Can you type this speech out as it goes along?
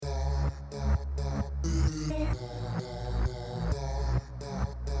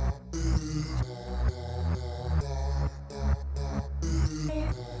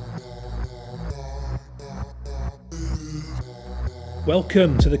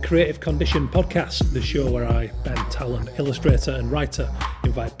Welcome to the Creative Condition Podcast, the show where I, Ben Talon, illustrator and writer,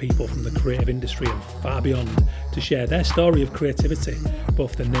 invite people from the creative industry and far beyond to share their story of creativity,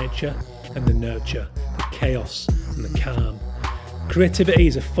 both the nature and the nurture, the chaos and the calm. Creativity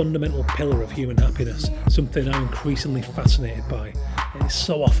is a fundamental pillar of human happiness, something I'm increasingly fascinated by. It is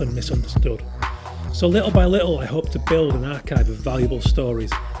so often misunderstood. So little by little, I hope to build an archive of valuable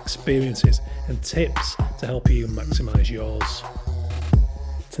stories, experiences and tips to help you maximise yours.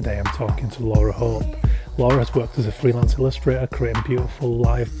 Today I'm talking to Laura Hope. Laura has worked as a freelance illustrator, creating beautiful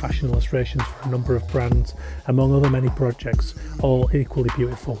live fashion illustrations for a number of brands, among other many projects, all equally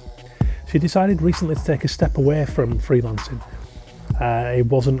beautiful. She decided recently to take a step away from freelancing. It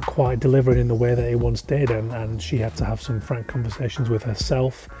wasn't quite delivering in the way that it once did, and she had to have some frank conversations with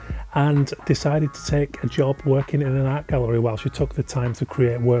herself and decided to take a job working in an art gallery while she took the time to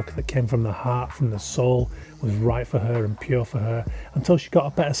create work that came from the heart, from the soul, was right for her and pure for her, until she got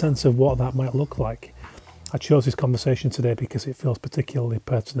a better sense of what that might look like. I chose this conversation today because it feels particularly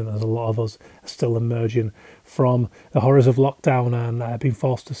pertinent as a lot of us are still emerging from the horrors of lockdown and being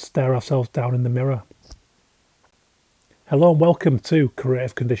forced to stare ourselves down in the mirror. Hello and welcome to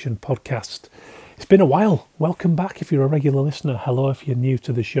Creative Condition Podcast. It's been a while. Welcome back if you're a regular listener. Hello if you're new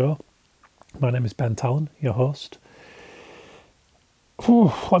to the show. My name is Ben Talon, your host.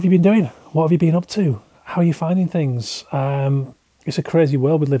 What have you been doing? What have you been up to? How are you finding things? It's a crazy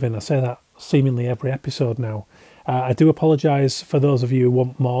world we live in. I say that seemingly every episode now. I do apologise for those of you who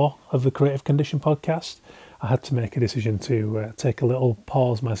want more of the Creative Condition Podcast. I had to make a decision to take a little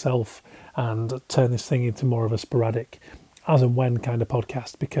pause myself and turn this thing into more of a sporadic as and when kind of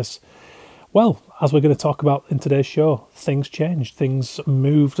podcast because, well, as we're going to talk about in today's show, things changed, things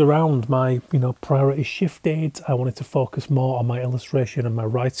moved around, my priorities shifted. I wanted to focus more on my illustration and my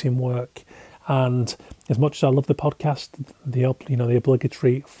writing work, and as much as I love the podcast, the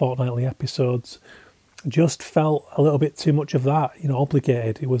obligatory fortnightly episodes just felt a little bit too much of that,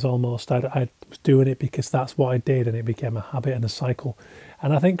 obligated. It was almost I was doing it because that's what I did, and it became a habit and a cycle.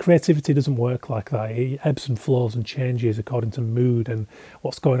 And I think creativity doesn't work like that. It ebbs and flows and changes according to mood and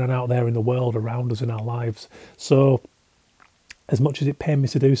what's going on out there in the world around us in our lives. So as much as it pained me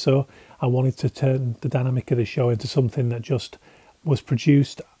to do so, I wanted to turn the dynamic of the show into something that just was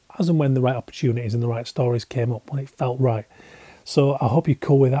produced as and when the right opportunities and the right stories came up, when it felt right. So I hope you're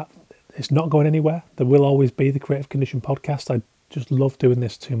cool with that. It's not going anywhere. There will always be the Creative Condition Podcast. I just love doing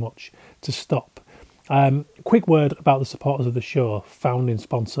this too much to stop. Quick word about the supporters of the show. Founding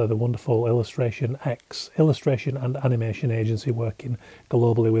sponsor, the wonderful Illustration X, illustration and animation agency working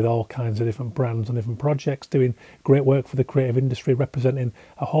globally with all kinds of different brands and different projects, doing great work for the creative industry, representing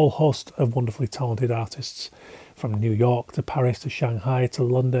a whole host of wonderfully talented artists from New York to Paris to Shanghai to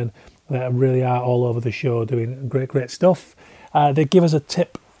London that really are all over the show doing great stuff. They give us a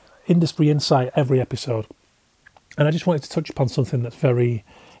tip, industry insight every episode. And I just wanted to touch upon something that's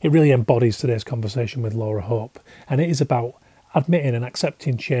it really embodies today's conversation with Laura Hope. And it is about admitting and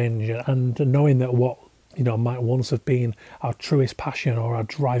accepting change and knowing that what, might once have been our truest passion or our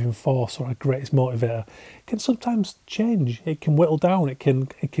driving force or our greatest motivator can sometimes change. It can whittle down. It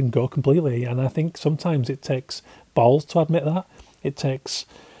can go completely. And I think sometimes it takes balls to admit that. It takes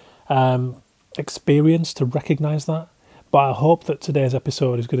experience to recognise that. But I hope that today's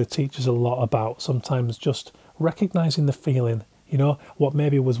episode is going to teach us a lot about sometimes just recognising the feeling. What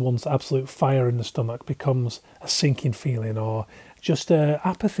maybe was once absolute fire in the stomach becomes a sinking feeling or just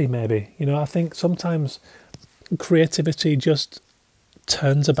apathy maybe. I think sometimes creativity just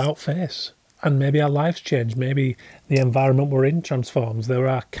turns about face and maybe our lives change. Maybe the environment we're in transforms. There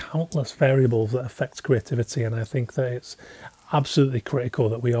are countless variables that affect creativity, and I think that it's absolutely critical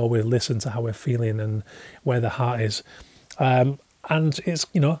that we always listen to how we're feeling and where the heart is. And it's,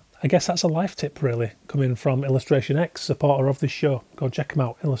 I guess that's a life tip really, coming from Illustration X, supporter of this show. Go check them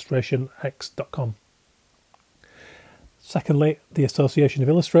out, illustrationx.com. Secondly, the Association of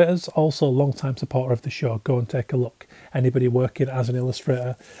Illustrators, also a long-time supporter of the show. Go and take a look. Anybody working as an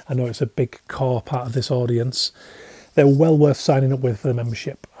illustrator, I know it's a big core part of this audience. They're well worth signing up with for the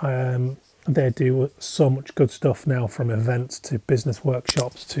membership. They do so much good stuff now, from events to business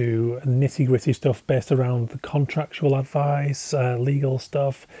workshops to nitty-gritty stuff based around the contractual advice, legal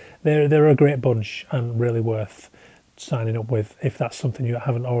stuff. They're a great bunch and really worth signing up with if that's something you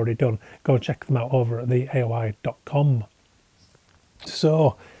haven't already done. Go and check them out over at theaoi.com.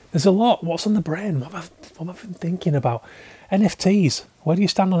 So there's a lot. What's on the brain? What have I been thinking about? NFTs. Where do you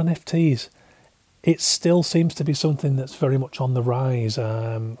stand on NFTs? It still seems to be something that's very much on the rise.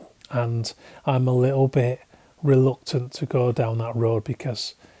 And I'm a little bit reluctant to go down that road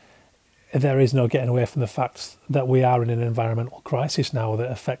because there is no getting away from the fact that we are in an environmental crisis now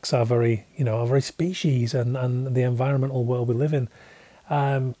that affects our very species and the environmental world we live in.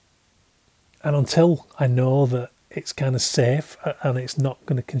 And until I know that it's kind of safe and it's not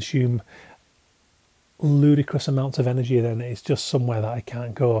going to consume ludicrous amounts of energy, then it's just somewhere that I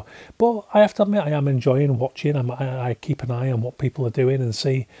can't go. But I have to admit, I am enjoying watching. I keep an eye on what people are doing and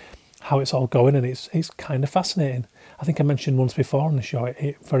see how it's all going, and it's kind of fascinating. I think I mentioned once before on the show,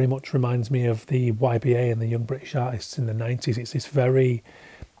 it very much reminds me of the YBA and the Young British Artists in the 90s. It's this very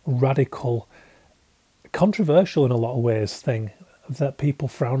radical, controversial in a lot of ways thing that people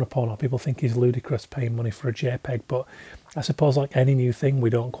frown upon or people think is ludicrous, paying money for a JPEG. But I suppose like any new thing, we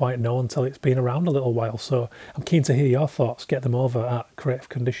don't quite know until it's been around a little while. So I'm keen to hear your thoughts. Get them over at Creative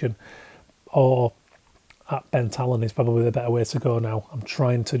Condition or at Ben Talon is probably the better way to go now. I'm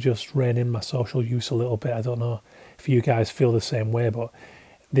trying to just rein in my social use a little bit. I don't know if you guys feel the same way, but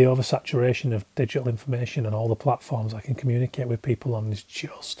the oversaturation of digital information and all the platforms I can communicate with people on is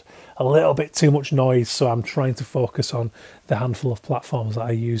just a little bit too much noise. So I'm trying to focus on the handful of platforms that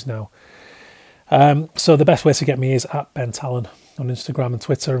I use now. So the best way to get me is at Ben Talon on Instagram and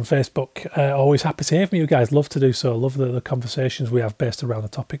Twitter and Facebook. Always happy to hear from you guys. Love to do so. Love the conversations we have based around the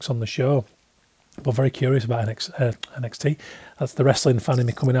topics on the show. But very curious about NXT. That's the wrestling fan in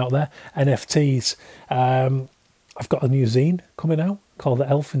me coming out there. NFTs. I've got a new zine coming out called The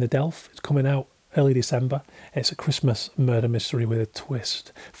Elf in the Delph. It's coming out early December. It's a Christmas murder mystery with a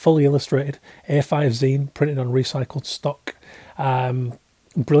twist. Fully illustrated. A5 zine printed on recycled stock.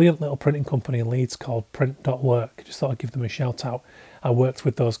 Brilliant little printing company in Leeds called Print.work. Just thought I'd give them a shout out. I worked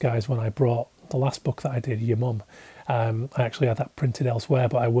with those guys when I brought the last book that I did, Your Mum. I actually had that printed elsewhere,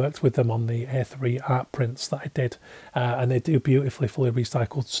 but I worked with them on the A3 art prints that I did, and they do beautifully fully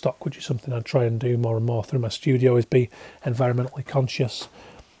recycled stock, which is something I try and do more and more through my studio, is be environmentally conscious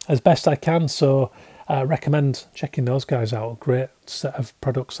as best I can. So I recommend checking those guys out. A great set of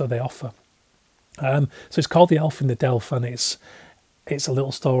products that they offer. So it's called The Elf in the Delph, and it's a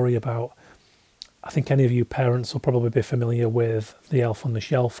little story about, I think any of you parents will probably be familiar with the Elf on the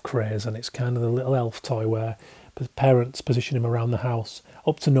Shelf craze, and it's kind of the little elf toy where parents position him around the house,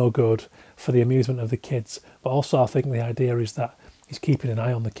 up to no good, for the amusement of the kids. But also I think the idea is that he's keeping an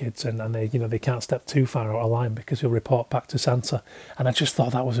eye on the kids, and they can't step too far out of line because he'll report back to Santa. And I just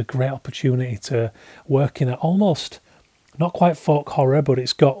thought that was a great opportunity to work in a almost, not quite folk horror, but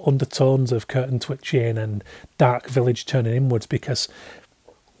it's got undertones of curtain twitching and dark village turning inwards, because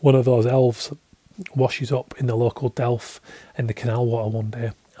one of those elves washes up in the local delph in the canal water one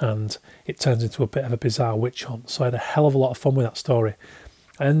day, and it turns into a bit of a bizarre witch hunt. So I had a hell of a lot of fun with that story.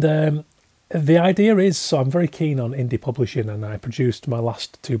 And the idea is, so I'm very keen on indie publishing, and I produced my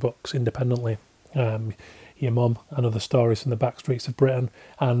last 2 books independently. Your Mum and Other Stories from the Backstreets of Britain,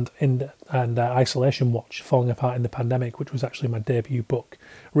 and Isolation Watch, Falling Apart in the Pandemic, which was actually my debut book,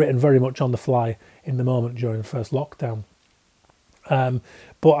 written very much on the fly in the moment during the first lockdown.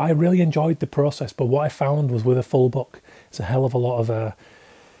 But I really enjoyed the process. But what I found was, with a full book, it's a hell of a lot of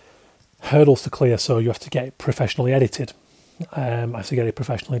hurdles to clear. So you have to get it professionally edited. I have to get it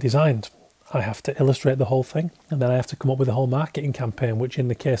professionally designed. I have to illustrate the whole thing, and then I have to come up with a whole marketing campaign, which in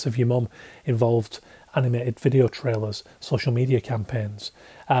the case of Your Mum involved animated video trailers, social media campaigns,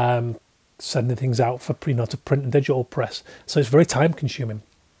 sending things out for to print and digital press. So it's very time consuming,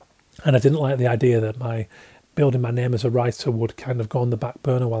 and I didn't like the idea that building my name as a writer would kind of go on the back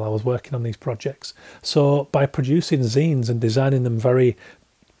burner while I was working on these projects. So by producing zines and designing them very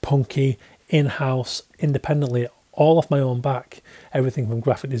punky, in-house, independently, all off my own back, everything from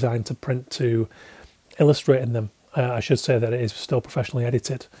graphic design to print to illustrating them, I should say that it is still professionally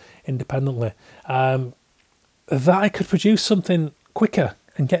edited independently, that I could produce something quicker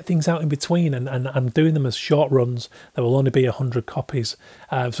and get things out in between, and I'm doing them as short runs. There will only be 100 copies.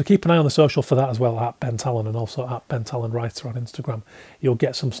 So keep an eye on the social for that as well, at Ben Talon, and also at Ben Talon Writer on Instagram. You'll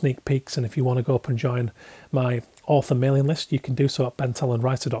get some sneak peeks, and if you want to go up and join my author mailing list, you can do so at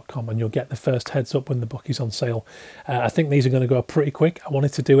bentalonwriter.com, and you'll get the first heads up when the book is on sale. I think these are going to go pretty quick. I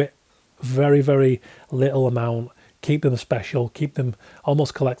wanted to do it very, very little amount, keep them special, keep them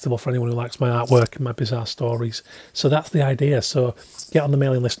almost collectible for anyone who likes my artwork and my bizarre stories. So that's the idea. So get on the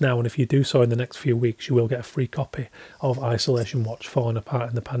mailing list now, and if you do so in the next few weeks, you will get a free copy of Isolation Watch, Falling Apart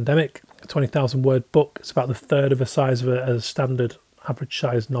in the Pandemic, a 20,000 word book. It's about the third of the size of a standard average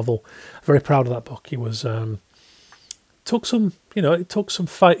sized novel. I'm very proud of that book. It was took some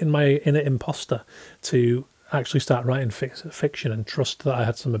fight in my inner imposter to actually start writing fiction and trust that I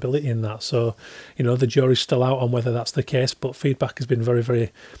had some ability in that. So, the jury's still out on whether that's the case, but feedback has been very,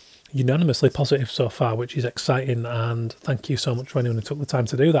 very unanimously positive so far, which is exciting, and thank you so much for anyone who took the time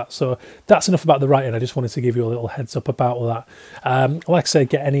to do that. So that's enough about the writing. I just wanted to give you a little heads up about that. Like I say,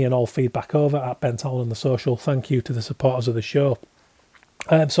 get any and all feedback over at Ben Towell on the social. Thank you to the supporters of the show.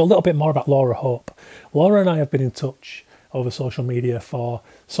 So a little bit more about Laura Hope. Laura and I have been in touch over social media for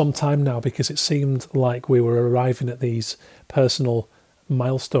some time now, because it seemed like we were arriving at these personal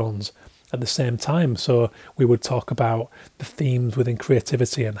milestones at the same time. So we would talk about the themes within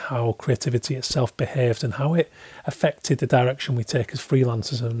creativity and how creativity itself behaved and how it affected the direction we take as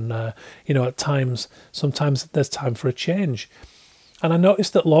freelancers. And, at times, sometimes there's time for a change. And I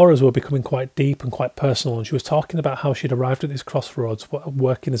noticed that Laura's were becoming quite deep and quite personal, and she was talking about how she'd arrived at this crossroads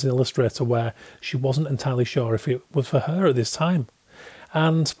working as an illustrator where she wasn't entirely sure if it was for her at this time.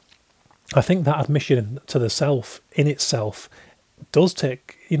 And I think that admission to the self in itself does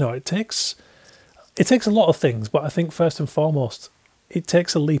take, it takes a lot of things, but I think first and foremost, it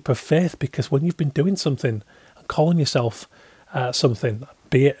takes a leap of faith, because when you've been doing something and calling yourself something,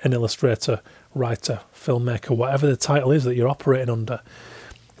 be it an illustrator, writer, filmmaker, whatever the title is that you're operating under,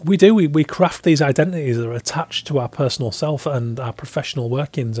 we craft these identities that are attached to our personal self and our professional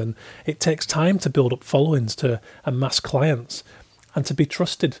workings, and it takes time to build up followings, to amass clients, and to be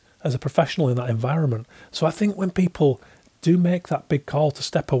trusted as a professional in that environment. So I think when people do make that big call to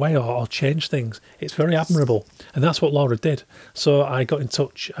step away or change things, it's very admirable. And that's what Laura did. So I got in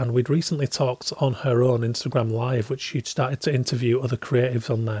touch, and we'd recently talked on her own Instagram Live, which she'd started to interview other creatives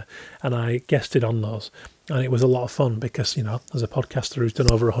on there, and I guested on those. And it was a lot of fun because, as a podcaster who's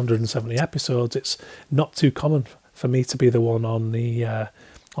done over 170 episodes, it's not too common for me to be the one on the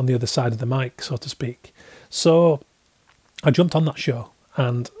other side of the mic, so to speak. So I jumped on that show,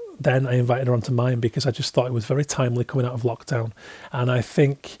 and then I invited her onto mine because I just thought it was very timely coming out of lockdown. And I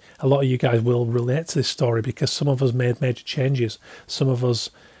think a lot of you guys will relate to this story, because some of us made major changes. Some of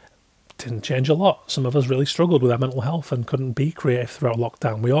us didn't change a lot. Some of us really struggled with our mental health and couldn't be creative throughout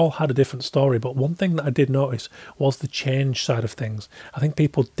lockdown. We all had a different story, but one thing that I did notice was the change side of things. I think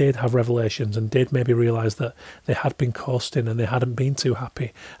people did have revelations and did maybe realise that they had been coasting and they hadn't been too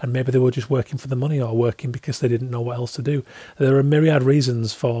happy, and maybe they were just working for the money or working because they didn't know what else to do. There are myriad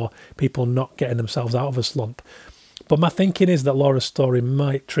reasons for people not getting themselves out of a slump. But my thinking is that Laura's story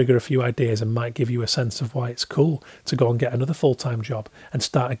might trigger a few ideas and might give you a sense of why it's cool to go and get another full-time job and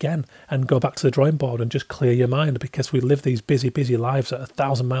start again and go back to the drawing board and just clear your mind, because we live these busy lives at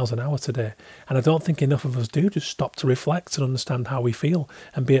 1,000 miles an hour today. And I don't think enough of us do just stop to reflect and understand how we feel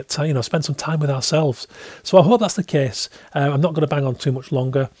and spend some time with ourselves. So I hope that's the case. I'm not going to bang on too much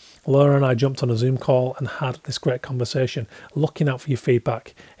longer. Laura and I jumped on a Zoom call and had this great conversation. Looking out for your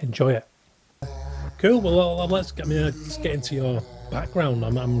feedback. Enjoy it. Cool. Well, let's get into your background.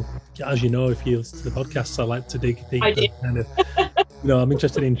 I'm as you know, if you listen to the podcast, I like to dig deep. I do. Kind of, I'm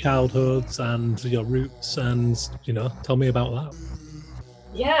interested in childhoods and your roots, and tell me about that.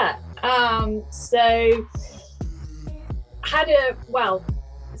 Yeah. So I had a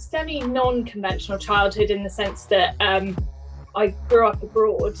semi non-conventional childhood, in the sense that I grew up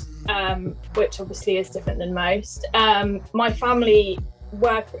abroad, which obviously is different than most. My family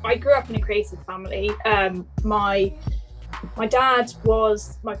I grew up in a creative family. My parents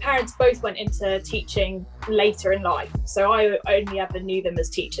both went into teaching later in life, so I only ever knew them as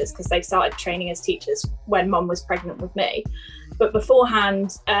teachers because they started training as teachers when Mum was pregnant with me. But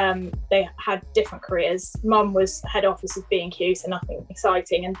beforehand, they had different careers. Mum was head office of B&Q, so nothing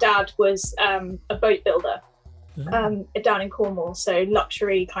exciting, and Dad was a boat builder down in Cornwall, so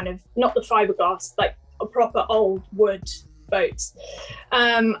luxury kind of, not the fiberglass, like a proper old wood boats.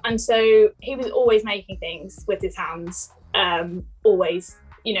 And so he was always making things with his hands, always,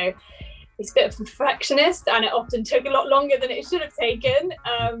 he's a bit of a perfectionist, and it often took a lot longer than it should have taken,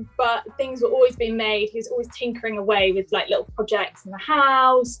 but things were always being made. He was always tinkering away with like little projects in the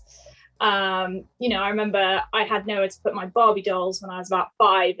house. I remember I had nowhere to put my Barbie dolls when I was about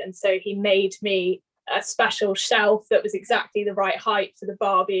 5, and so he made me a special shelf that was exactly the right height for the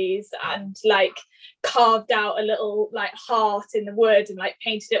Barbies, and like carved out a little like heart in the wood and like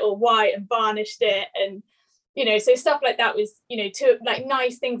painted it all white and varnished it, and so stuff like that was two like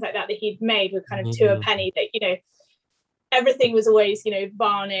nice things like that he'd made were kind of to a penny, that everything was always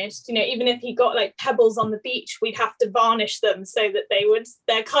varnished. Even if he got like pebbles on the beach, we'd have to varnish them so that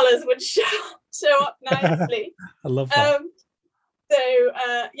their colors would show up nicely. I love that.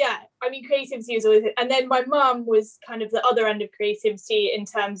 Creativity was always, and then my mum was kind of the other end of creativity in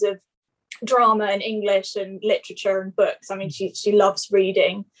terms of drama and English and literature and books. I mean, she loves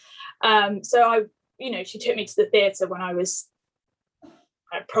reading. So she took me to the theatre when I was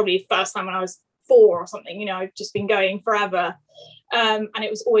probably first time when I was 4 or something. You know, I've just been going forever. And it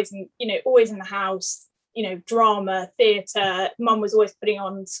was always, always in the house, drama, theatre. Mum was always putting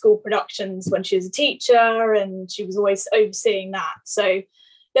on school productions when she was a teacher, and she was always overseeing that. So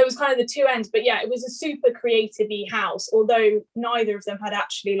there was kind of the two ends. But yeah, it was a super creative-y house, although neither of them had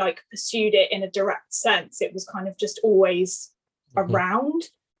actually like pursued it in a direct sense. It was kind of just always around.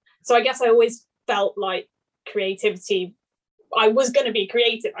 So I guess I always felt like creativity, I was going to be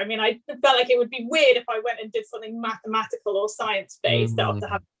creative. I mean, I felt like it would be weird if I went and did something mathematical or science-based after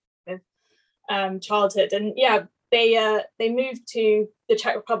having childhood. And yeah, they moved to the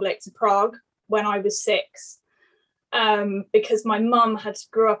Czech Republic, to Prague, when I was 6, because my mum had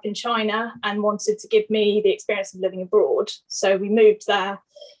grew up in China and wanted to give me the experience of living abroad. So we moved there.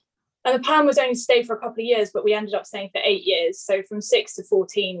 And the plan was only to stay for a couple of years, but we ended up staying for 8 years. So from 6 to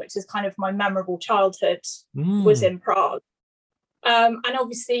 14, which is kind of my memorable childhood, was in Prague. And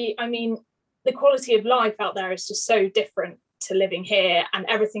obviously, I mean, the quality of life out there is just so different to living here, and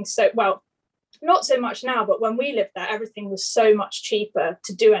everything's so, well, not so much now, but when we lived there, everything was so much cheaper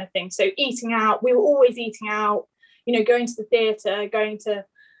to do anything. So eating out, we were always eating out, going to the theatre, going to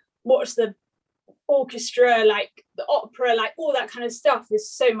watch the orchestra, like the opera, like all that kind of stuff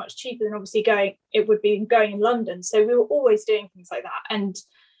is so much cheaper than obviously going in London. So we were always doing things like that. And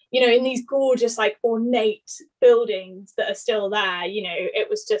in these gorgeous, like, ornate buildings that are still there, it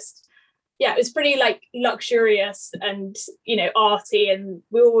was just, yeah, it was pretty, like, luxurious and, arty, and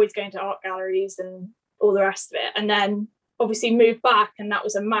we were always going to art galleries and all the rest of it. And then obviously moved back, and that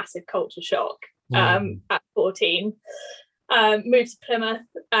was a massive culture shock at 14. Moved to Plymouth,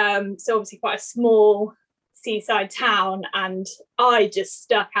 so obviously quite a small seaside town, and I just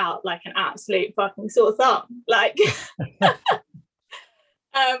stuck out like an absolute fucking sore thumb. Like,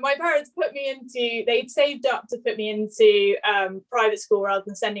 my parents they'd saved up to put me into private school rather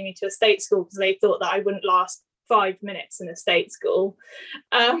than sending me to a state school, because they thought that I wouldn't last 5 minutes in a state school.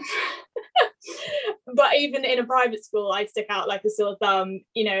 But even in a private school, I stuck out like a sore thumb.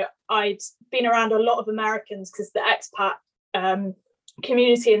 I'd been around a lot of Americans, because the expat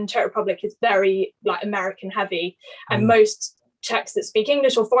community in the Czech Republic is very, like, American heavy, and most Czechs that speak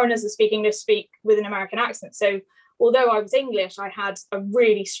English, or foreigners that speak English, speak with an American accent. So although I was English, I had a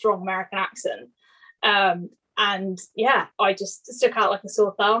really strong American accent. And yeah, I just stuck out like a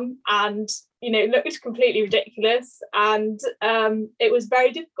sore thumb, and, looked completely ridiculous. And it was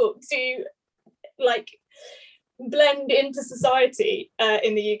very difficult to, like, blend into society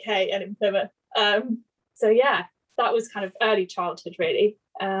in the UK and in Plymouth. So yeah, that was kind of early childhood, really.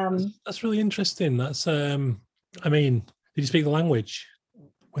 That's really interesting. That's, I mean, did you speak the language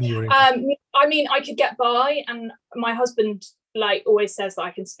when you were in? I mean, I could get by, and my husband, like, always says that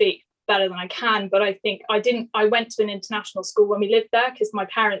I can speak better than I can, but I think I went to an international school when we lived there, because my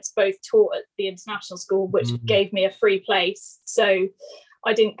parents both taught at the international school, which gave me a free place. So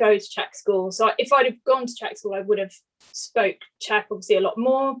I didn't go to Czech school. So if I'd have gone to Czech school, I would have spoke Czech obviously a lot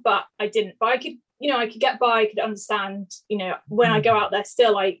more, but I didn't. But I could, I could get by, I could understand, when I go out there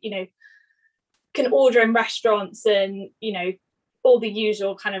still, I, can order in restaurants and, all the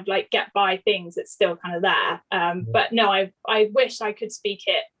usual kind of, like, get by things that's still kind of there. But no, I wish I could speak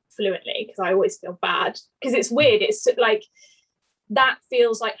it fluently, because I always feel bad, because it's weird. It's like, that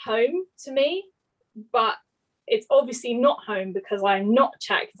feels like home to me, but it's obviously not home, because I'm not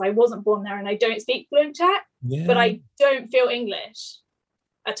Czech, because I wasn't born there and I don't speak fluent Czech. But I don't feel English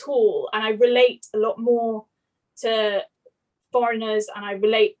at all, and I relate a lot more to foreigners, and I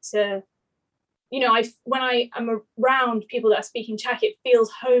relate to, when I am around people that are speaking Czech, it feels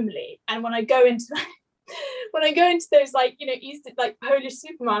homely. And when I go into those, like, Eastern, like, Polish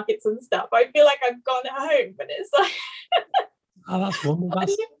supermarkets and stuff, I feel like I've gone home. But it's like, oh, that's wonderful.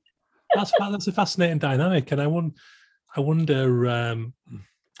 That's a fascinating dynamic, and I wonder,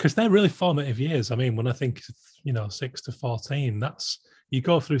 because they're really formative years. I mean, when I think 6 to 14, that's, you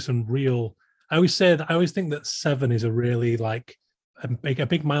go through some real. I always think that 7 is a really, like, a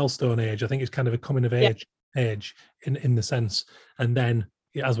big milestone age. I think it's kind of a coming of age in the sense, and then,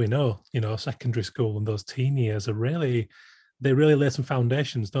 as we know, secondary school and those teen years they really lay some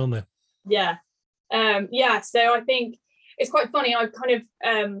foundations, don't they? Yeah. So I think it's quite funny. I've kind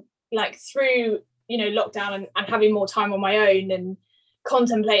of like, through lockdown and having more time on my own and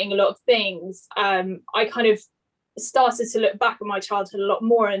contemplating a lot of things, I kind of started to look back at my childhood a lot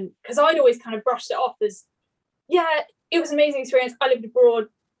more, and because I'd always kind of brushed it off as, yeah, it was an amazing experience, I lived abroad,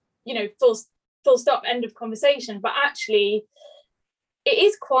 full stop, end of conversation. But actually, it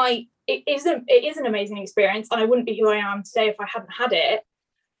is an amazing experience, and I wouldn't be who I am today if I hadn't had it.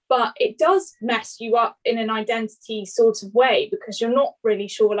 But it does mess you up in an identity sort of way, because you're not really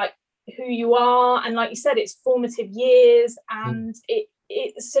sure, like, who you are. And like you said, it's formative years, and it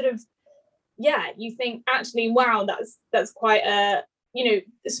sort of, you think actually, wow, that's quite a,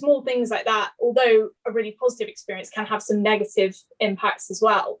 small things like that, although a really positive experience, can have some negative impacts as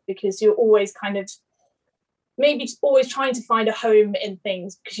well, because you're always kind of maybe always trying to find a home in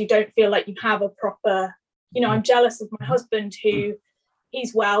things because you don't feel like you have a proper, I'm jealous of my husband, who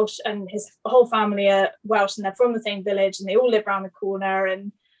he's Welsh and his whole family are Welsh and they're from the same village and they all live around the corner.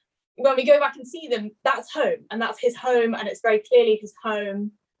 And when we go back and see them, that's home and that's his home and it's very clearly his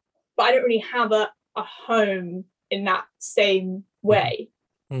home. But I don't really have a home in that same way.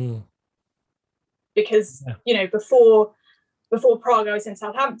 Because, before Prague, I was in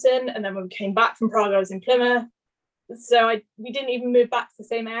Southampton, and then when we came back from Prague, I was in Plymouth. So we didn't even move back to the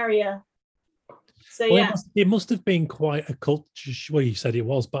same area. So it must have been quite a culture. Well, you said it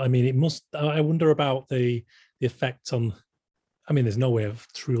was, but I mean, I wonder about the effect on. I mean, there's no way of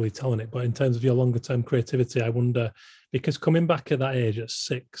truly telling it, but in terms of your longer term creativity, I wonder, because coming back at that age at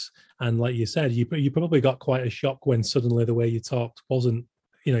 6, and like you said, you probably got quite a shock when suddenly the way you talked wasn't,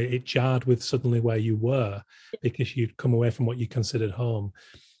 it jarred with suddenly where you were, because you'd come away from what you considered home.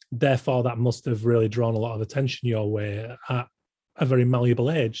 Therefore, that must have really drawn a lot of attention your way at a very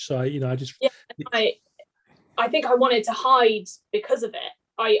malleable age. So, I think I wanted to hide because of it.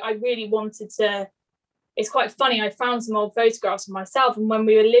 I really wanted to. It's quite funny. I found some old photographs of myself, and when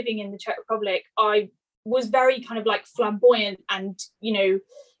we were living in the Czech Republic, I was very kind of like flamboyant, and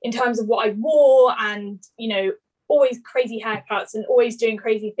in terms of what I wore, and always crazy haircuts and always doing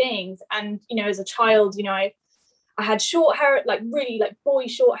crazy things. And as a child, I had short hair, like really like boy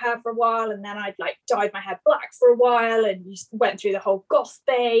short hair for a while, and then I'd like dyed my hair black for a while, and you went through the whole goth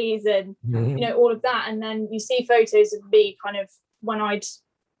phase and all of that. And then you see photos of me kind of when I'd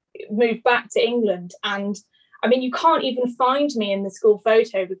moved back to England, and I mean, you can't even find me in the school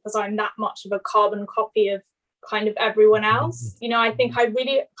photo because I'm that much of a carbon copy of kind of everyone else. I think I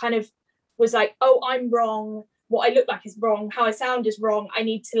really kind of was like, oh, I'm wrong, what I look like is wrong, how I sound is wrong, I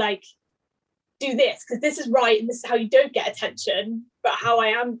need to like do this because this is right and this is how you don't get attention, but how I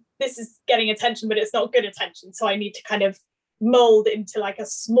am, this is getting attention but it's not good attention, so I need to kind of mold into like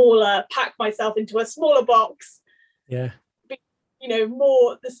pack myself into a smaller box,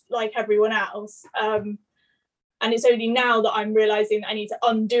 more this like everyone else. And it's only now that I'm realizing that I need to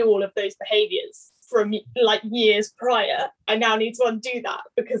undo all of those behaviors from like years prior. I now need to undo that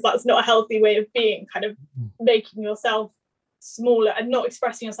because that's not a healthy way of being, kind of making yourself smaller and not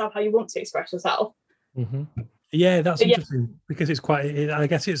expressing yourself how you want to express yourself. Yeah, that's interesting because it's I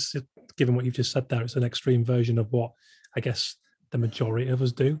guess it's, given what you've just said there, it's an extreme version of what I guess the majority of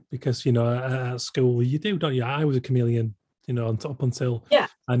us do, because at school you do, don't you? I was a chameleon, up until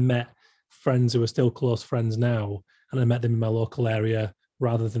I met friends who are still close friends now, and I met them in my local area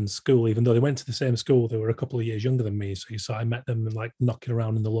rather than school, even though they went to the same school. They were a couple of years younger than me, so I met them like knocking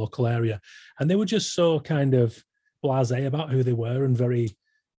around in the local area, and they were just so kind of blasé about who they were and very,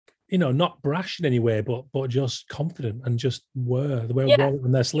 not brash in any way, but just confident and just wore it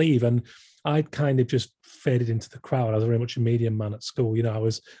on their sleeve. And I'd kind of just faded into the crowd. I was very much a medium man at school. I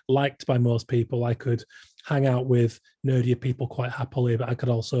was liked by most people. I could hang out with nerdier people quite happily, but I could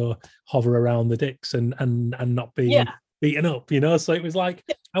also hover around the dicks and not be beaten up, So it was like,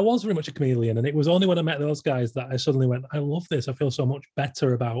 I was very much a chameleon. And it was only when I met those guys that I suddenly went, I love this. I feel so much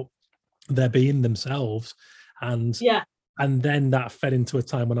better about their being themselves. And then that fed into a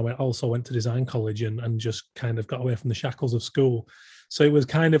time when I went to design college and just kind of got away from the shackles of school. So it was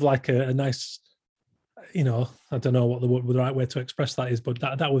kind of like a nice, I don't know what the right way to express that is, but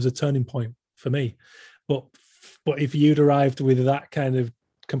that was a turning point for me. But if you'd arrived with that kind of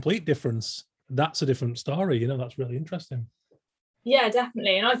complete difference, that's a different story. That's really interesting. Yeah,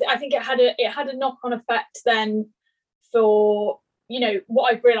 definitely. And I think it had a knock-on effect then for,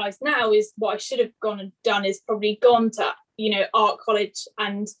 what I've realized now is what I should have gone and done is probably gone to, art college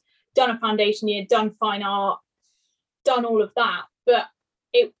and done a foundation year, done fine art, done all of that. But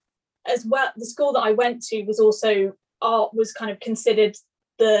it as well, the school that I went to was also, art was kind of considered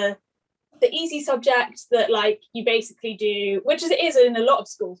the easy subject that like you basically do, which it is in a lot of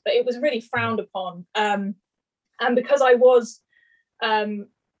schools, but it was really frowned upon. And because I was,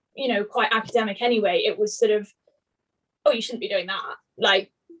 quite academic anyway, it was sort of, oh, you shouldn't be doing that.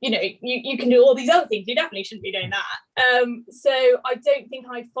 Like, you can do all these other things. You definitely shouldn't be doing that. So I don't think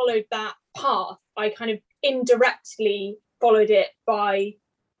I followed that path. I kind of indirectly followed it by,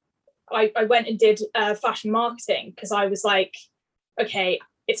 I went and did fashion marketing because I was like, okay,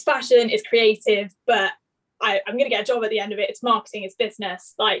 it's fashion, it's creative, but I'm going to get a job at the end of it. It's marketing, it's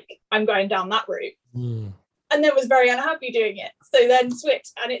business. Like, I'm going down that route. and then was very unhappy doing it. So then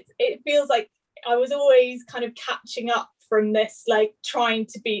switched, and it feels like I was always kind of catching up from this, like trying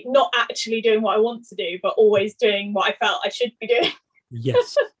to be not actually doing what I want to do, but always doing what I felt I should be doing.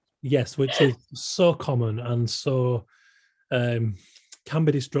 Yes, which is so common and so can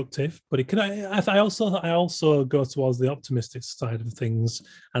be destructive, but it can. I also go towards the optimistic side of things.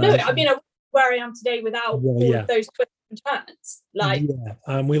 And I mean, where I am today without all of those twists and turns. Like,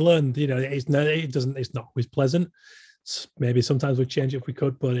 and we learned, it's not always pleasant. Maybe sometimes we change it if we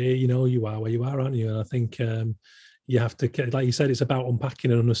could, but you are where you are, aren't you? And I think you have to, like you said, it's about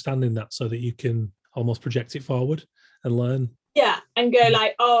unpacking and understanding that so that you can almost project it forward and learn. Yeah, and go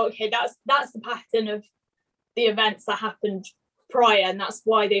like, oh, okay, that's the pattern of the events that happened prior, and that's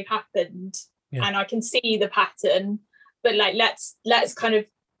why they've happened. Yeah. And I can see the pattern, but like let's kind of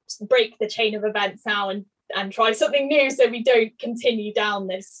break the chain of events now and try something new, so we don't continue down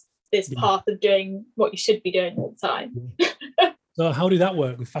this path of doing what you should be doing all the time. So how did that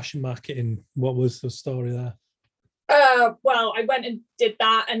work with fashion marketing? What was the story there? Well, I went and did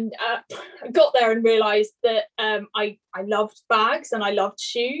that, and got there and realised that I loved bags and I loved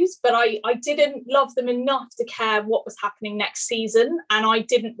shoes, but I didn't love them enough to care what was happening next season. And I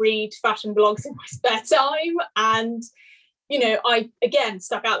didn't read fashion blogs in my spare time. And, I, again,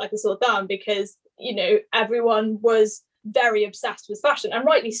 stuck out like a sore thumb because, everyone was very obsessed with fashion, and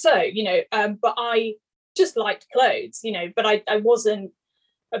rightly so, but I just liked clothes, but I wasn't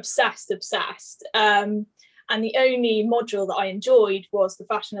obsessed. And the only module that I enjoyed was the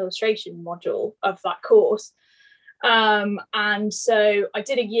fashion illustration module of that course. And so I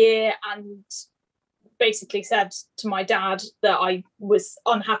did a year and basically said to my dad that I was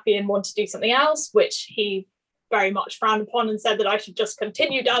unhappy and wanted to do something else, which he very much frowned upon and said that I should just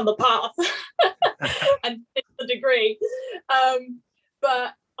continue down the path and finish the degree.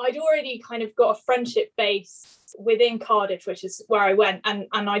 But I'd already kind of got a friendship base within Cardiff, which is where I went, and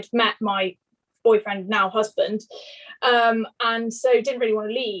I'd met my boyfriend, now husband, and so didn't really want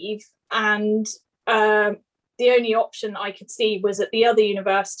to leave. And the only option I could see was at the other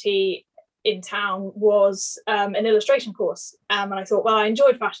university in town was an illustration course, and I thought, well, I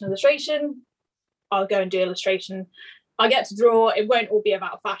enjoyed fashion illustration, I'll go and do illustration. I get to draw, it won't all be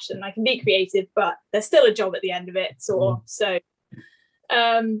about fashion, I can be creative, but there's still a job at the end of it. So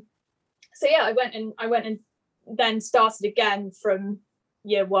yeah, I went and then started again from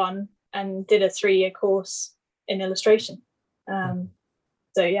year one and did a 3-year course in illustration.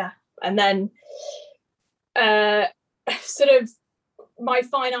 So yeah, and then sort of my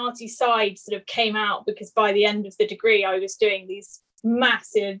fine arty side sort of came out, because by the end of the degree I was doing these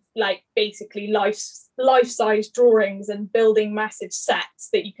massive, like basically life-size drawings and building massive sets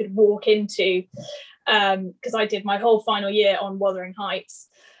that you could walk into, because I did my whole final year on Wuthering Heights.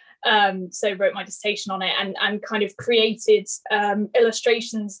 So wrote my dissertation on it and kind of created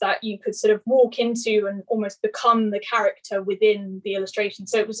illustrations that you could sort of walk into and almost become the character within the illustration.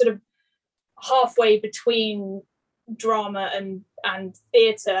 So it was sort of halfway between drama and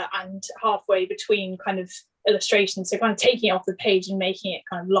theatre, and halfway between kind of illustration. So kind of taking it off the page and making it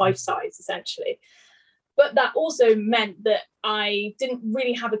kind of life-size essentially. But that also meant that I didn't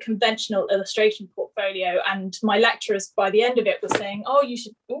really have a conventional illustration portfolio, and my lecturers by the end of it were saying, oh, you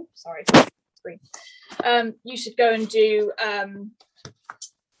should, you should go and do,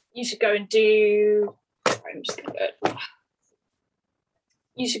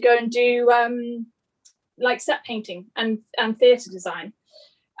 like set painting and theatre design.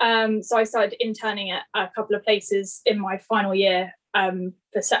 So I started interning at a couple of places in my final year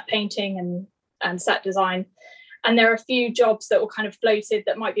for set painting and set design, and there are a few jobs that were kind of floated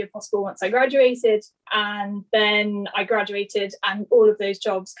that might be possible once I graduated. And then I graduated, and all of those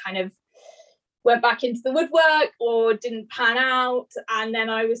jobs kind of went back into the woodwork or didn't pan out, and then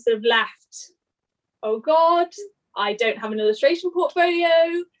I was sort of left, oh god, I don't have an illustration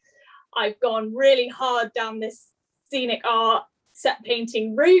portfolio, I've gone really hard down this scenic art set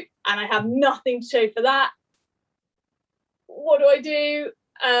painting route and I have nothing to show for that. What do I do?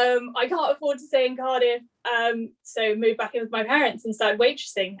 I can't afford to stay in Cardiff, so moved back in with my parents and started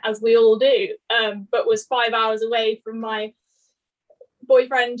waitressing, as we all do, but was 5 hours away from my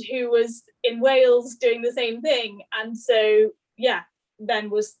boyfriend who was in Wales doing the same thing. And so yeah, then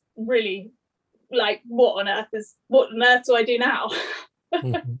was really like, what on earth do I do now?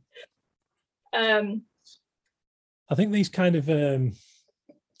 Mm-hmm. I think these kind of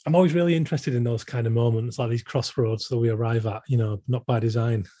I'm always really interested in those kind of moments, like these crossroads that we arrive at, not by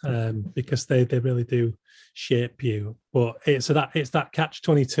design, because they really do shape you. But it's that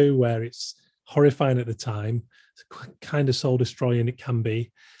catch-22 where it's horrifying at the time, kind of soul destroying it can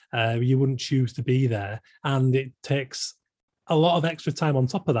be. You wouldn't choose to be there, and it takes a lot of extra time on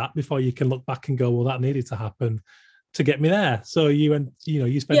top of that before you can look back and go, well, that needed to happen to get me there. So you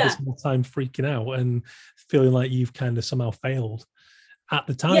spend this more time freaking out and feeling like you've kind of somehow failed at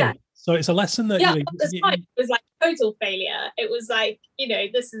the time. Yeah. So it's a lesson that at the time, it was like total failure. It was like,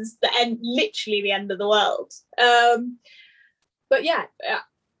 this is the end, literally the end of the world. But yeah,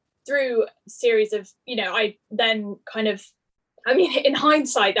 through a series of, I then kind of, in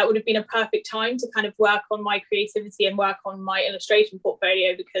hindsight, that would have been a perfect time to kind of work on my creativity and work on my illustration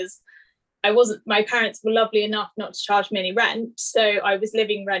portfolio, because my parents were lovely enough not to charge me any rent. So I was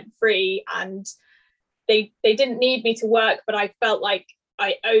living rent free, and they didn't need me to work, but I felt like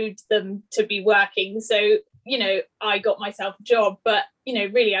I owed them to be working. So, I got myself a job, but,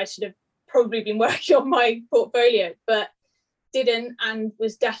 really I should have probably been working on my portfolio, but didn't, and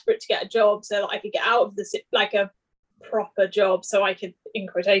was desperate to get a job so that I could get out of like a proper job, so I could, in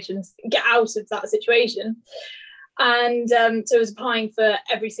quotations, get out of that situation. And so I was applying for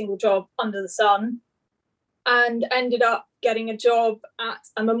every single job under the sun, and ended up getting a job at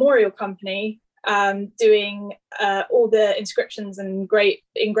a memorial company, doing all the inscriptions and great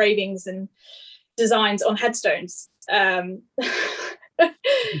engravings and designs on headstones.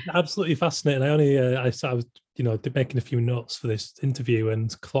 Absolutely fascinating. I was making a few notes for this interview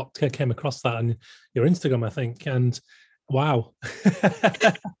and came across that on your Instagram, I think, and wow.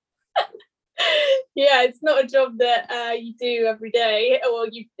 Yeah, it's not a job that you do every day, or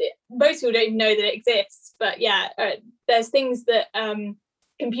most people don't even know that it exists. But yeah, there's things that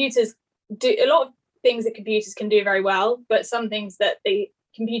computers do, a lot of things that computers can do very well, but some things that the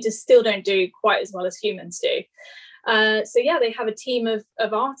computers still don't do quite as well as humans do. So yeah, they have a team of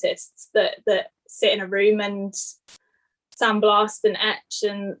artists that sit in a room and sandblast and etch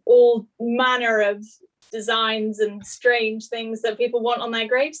and all manner of designs and strange things that people want on their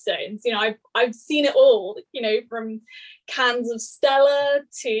gravestones. I've seen it all, from cans of Stella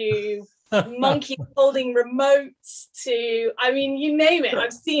to monkeys holding remotes to, you name it,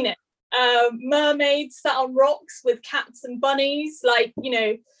 I've seen it. Mermaids sat on rocks with cats and bunnies,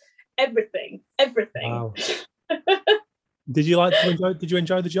 everything. Wow. Did you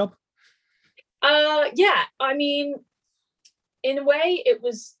enjoy the job? Yeah, in a way it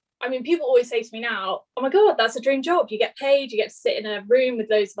was, people always say to me now, oh my God, that's a dream job. You get paid, you get to sit in a room with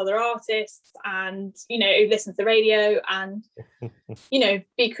loads of other artists and, listen to the radio and,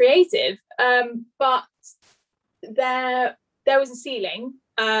 be creative. But there was a ceiling,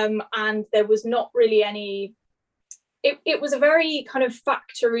 and there was not really any, it was a very kind of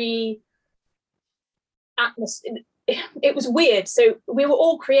factory atmosphere. It was weird. So we were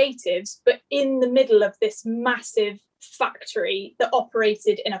all creatives, but in the middle of this massive factory that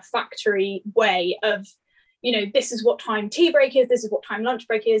operated in a factory way of, this is what time tea break is, this is what time lunch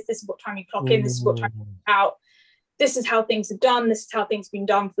break is, this is what time you clock in, this is what time you clock out, this is how things are done, this is how things have been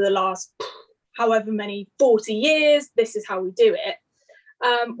done for the last however many 40 years, this is how we do it,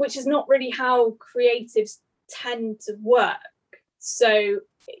 which is not really how creatives tend to work. So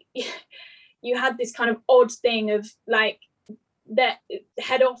you had this kind of odd thing of like the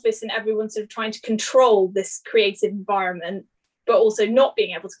head office and everyone sort of trying to control this creative environment, but also not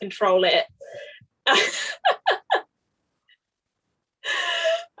being able to control it.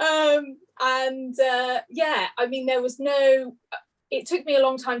 There was no, it took me a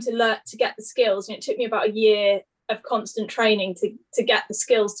long time to learn, to get the skills, and it took me about a year of constant training to get the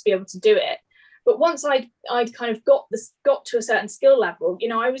skills to be able to do it. But once I'd kind of got to a certain skill level,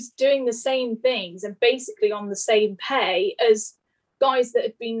 I was doing the same things and basically on the same pay as guys that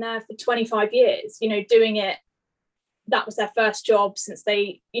had been there for 25 years, doing it. That was their first job since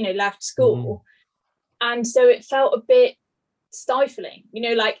they, left school. And so it felt a bit stifling,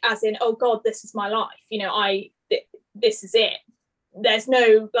 like as in, oh God, this is my life. This is it. There's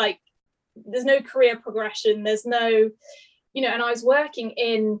no career progression. There's no, and I was working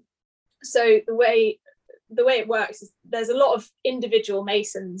in, so the way it works is there's a lot of individual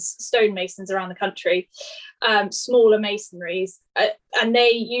stone masons around the country, smaller masonries, and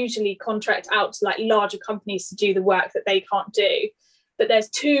they usually contract out to like larger companies to do the work that they can't do. But there's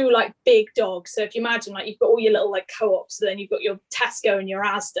two like big dogs. So if you imagine like you've got all your little like co-ops, so then you've got your Tesco and your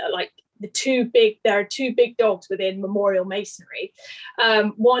Asda, like there are two big dogs within Memorial Masonry.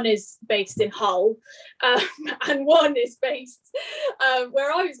 One is based in Hull, and one is based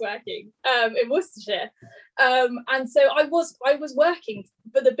where I was working, in Worcestershire. And so I was working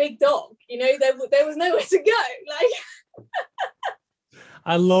for the big dog. There was nowhere to go. Like,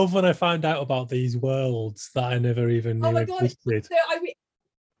 I love when I find out about these worlds that I never even knew existed.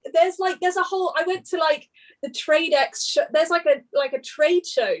 So there's a whole, I went to like the TradeX there's like a trade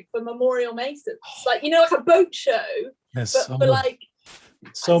show for Memorial Masons, like, you know, like a boat show, Yes, but for like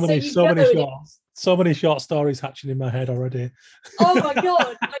so many short stories hatching in my head already. Oh my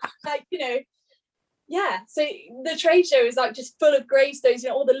god, like, you know, yeah, so the trade show is like just full of gravestones, you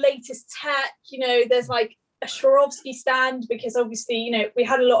know, all the latest tech, you know, there's like a Swarovski stand, because obviously, you know, we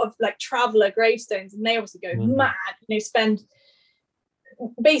had a lot of like traveler gravestones, and they obviously go mad, you know,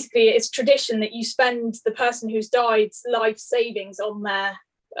 basically it's tradition that you spend the person who's died's life savings on their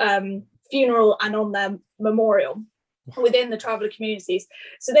funeral and on their memorial within the traveler communities.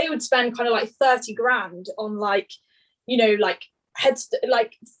 So they would spend kind of like 30 grand on, like, you know, like heads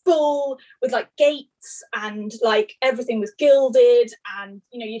like full with like gates, and like everything was gilded, and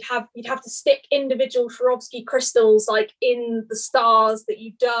you know, you'd have to stick individual Swarovski crystals like in the stars that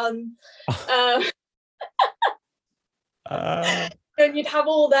you've done. And you'd have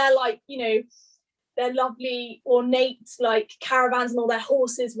all their, like, you know, their lovely ornate like caravans, and all their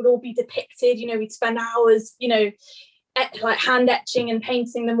horses would all be depicted. You know, we'd spend hours, you know, like hand etching and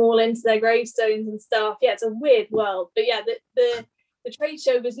painting them all into their gravestones and stuff. Yeah, it's a weird world. But yeah, the trade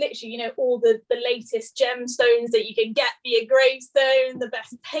show was literally, you know, all the latest gemstones that you can get for your gravestone, the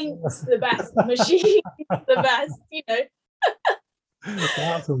best paints, the best machines, the best, you know.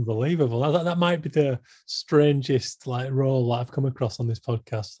 That's unbelievable. That might be the strangest like role that I've come across on this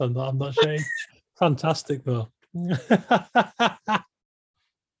podcast. I'm not sure. Fantastic though.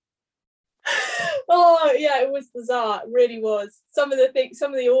 Oh yeah, it was bizarre. It really was. Some of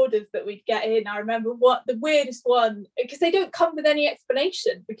the orders that we'd get in, I remember what the weirdest one, because they don't come with any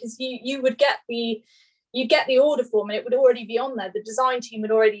explanation, because you would get you'd get the order form and it would already be on there. The design team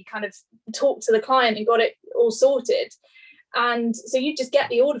had already kind of talked to the client and got it all sorted. And so you just get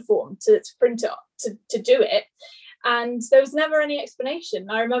the order form to print up to do it. And there was never any explanation.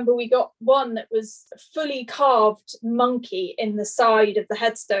 I remember we got one that was a fully carved monkey in the side of the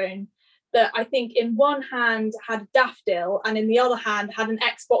headstone, that I think in one hand had a daffodil and in the other hand had an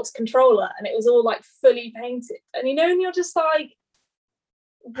Xbox controller, and it was all like fully painted. And you know, and you're just like,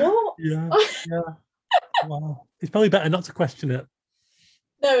 what? Yeah. Wow. It's probably better not to question it.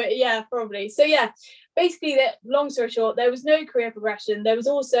 No, yeah, probably. So yeah, basically, long story short, there was no career progression. There was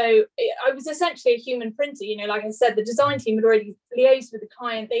also, I was essentially a human printer. You know, like I said, the design team had already liaised with the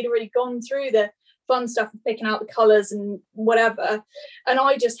client. They'd already gone through the fun stuff of picking out the colours and whatever. And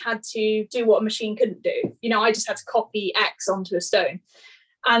I just had to do what a machine couldn't do. You know, I just had to copy X onto a stone.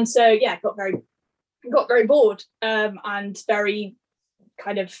 And so, yeah, got very bored and very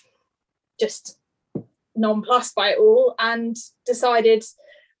kind of just nonplussed by it all, and decided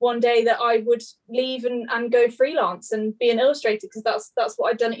one day that I would leave and go freelance and be an illustrator, because that's what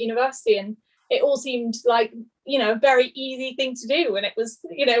I'd done at university, and it all seemed like, you know, a very easy thing to do when it was,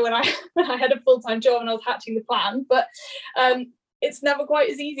 you know, when I had a full-time job and I was hatching the plan. But it's never quite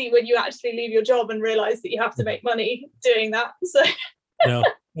as easy when you actually leave your job and realize that you have to make money doing that. So no,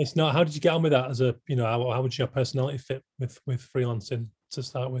 it's not. How did you get on with that as a, you know, how would your personality fit with freelancing to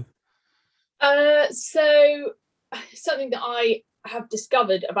start with? So something that I have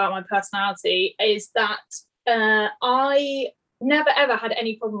discovered about my personality is that I never ever had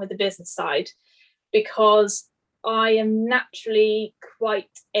any problem with the business side, because I am naturally quite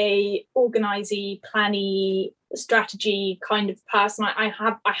a organisy, planny, strategy kind of person. I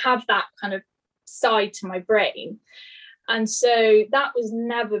have that kind of side to my brain, and so that was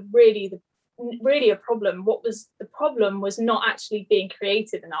never really a problem. What was the problem was not actually being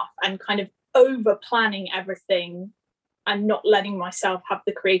creative enough and kind of over planning everything and not letting myself have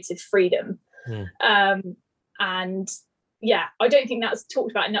the creative freedom. And yeah, I don't think that's talked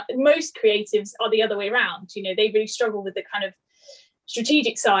about enough. Most creatives are the other way around. You know, they really struggle with the kind of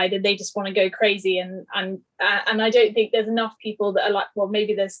strategic side, and they just want to go crazy. And I don't think there's enough people that are like, well,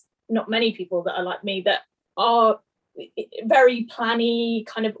 maybe there's not many people that are like me, that are very planny,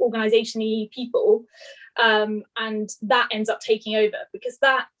 kind of organization-y people. And that ends up taking over, because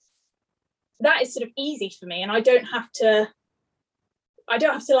that is sort of easy for me, and I don't have to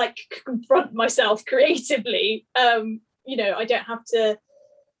like confront myself creatively. You know, I don't have to,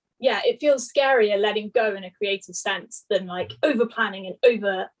 yeah, it feels scarier letting go in a creative sense than like over planning and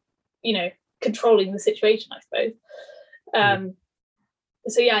over, you know, controlling the situation, I suppose.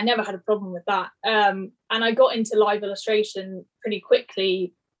 So yeah, I never had a problem with that. And I got into live illustration pretty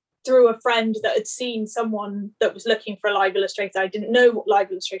quickly through a friend that had seen someone that was looking for a live illustrator. I didn't know what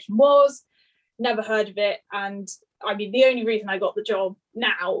live illustration was, never heard of it. And I mean, the only reason I got the job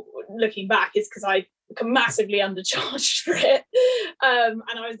now, looking back, is because I massively undercharged for it. And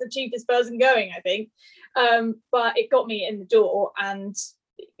I was the cheapest person going, I think. But it got me in the door, and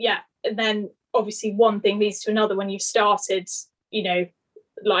yeah, and then obviously one thing leads to another. When you've started, you know,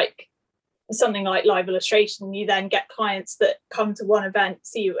 like something like live illustration, you then get clients that come to one event,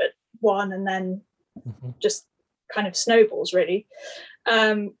 see you at one, and then just kind of snowballs really.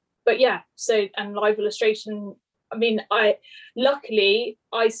 But yeah, so, and live illustration, I mean, luckily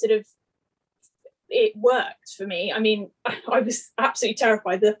I sort of, it worked for me. I mean, I was absolutely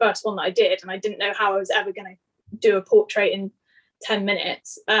terrified the first one that I did, and I didn't know how I was ever going to do a portrait in 10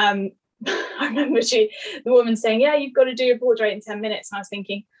 minutes. I remember the woman saying, yeah, you've got to do your portrait in 10 minutes. And I was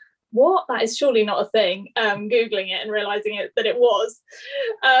thinking, what? That is surely not a thing. Googling it and realizing that it was.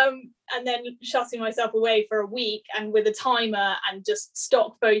 And then shutting myself away for a week and with a timer and just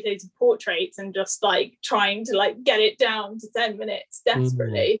stock photos of portraits and just like trying to like get it down to 10 minutes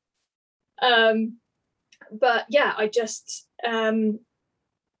desperately. But yeah, I just,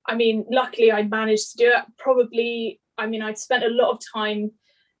 I mean, luckily I managed to do it. Probably, I mean, I'd spent a lot of time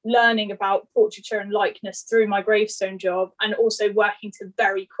learning about portraiture and likeness through my gravestone job, and also working to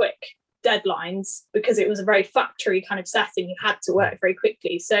very quick deadlines because it was a very factory kind of setting. You had to work very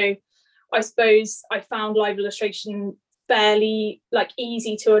quickly. So I suppose I found live illustration fairly like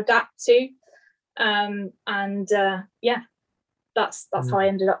easy to adapt to. Yeah, that's how I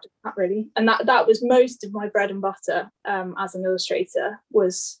ended up doing that really. And that was most of my bread and butter as an illustrator,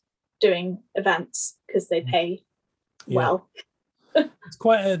 was doing events because they pay well. It's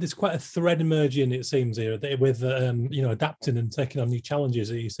quite a thread emerging, it seems, here with you know, adapting and taking on new challenges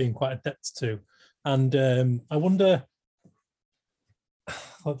that you seem quite adept to. And I wonder,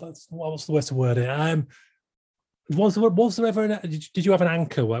 what's the way to word it? Was there ever did you have an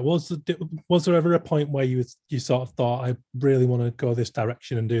anchor? Was there ever a point where you sort of thought, I really want to go this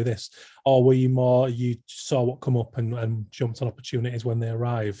direction and do this, or were you more, you saw what come up and jumped on opportunities when they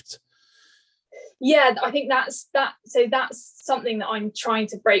arrived? Yeah, I think that's something that I'm trying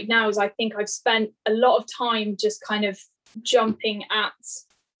to break now. Is I think I've spent a lot of time just kind of jumping at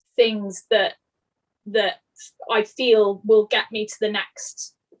things that I feel will get me to the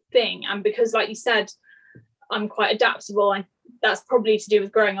next thing. And because, like you said, I'm quite adaptable, and that's probably to do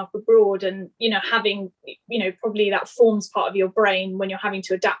with growing up abroad and, you know, having, you know, probably that forms part of your brain when you're having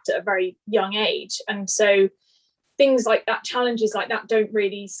to adapt at a very young age. And so things like that, challenges like that, don't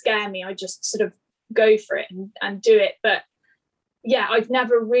really scare me. I just sort of go for it and do it. But yeah, I've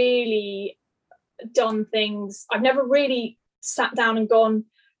never really done things, I've never really sat down and gone,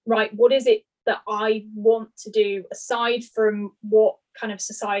 right, what is it that I want to do aside from what kind of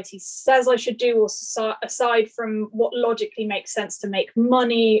society says I should do, or aside from what logically makes sense to make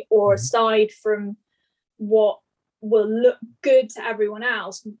money, or aside from what will look good to everyone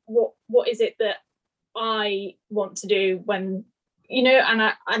else. What is it that I want to do when, you know,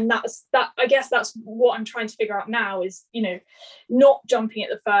 and that's I guess that's what I'm trying to figure out now, is, you know, not jumping at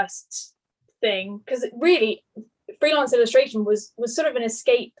the first thing, because really freelance illustration was sort of an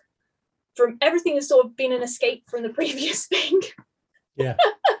escape from everything. Has sort of been an escape from the previous thing. Yeah.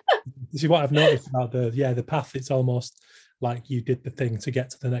 This is what I've noticed about the path. It's almost like you did the thing to get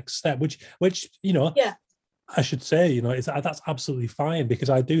to the next step, which you know, I should say, you know, that's absolutely fine, because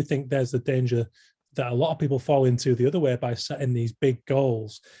I do think there's the danger that a lot of people fall into the other way by setting these big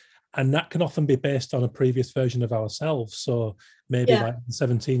goals, and that can often be based on a previous version of ourselves. So maybe like the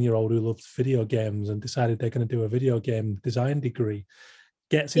 17-year-old who loved video games and decided they're going to do a video game design degree,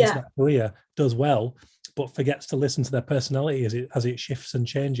 gets into that career, does well, but forgets to listen to their personality as it shifts and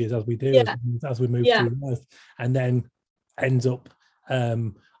changes as we do, as we move through life, and then ends up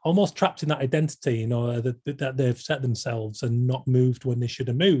almost trapped in that identity, you know, that they've set themselves and not moved when they should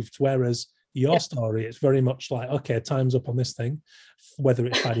have moved. Whereas your story, it's very much like, okay, time's up on this thing, whether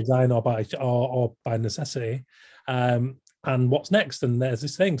it's by design or by necessity, and what's next? And there's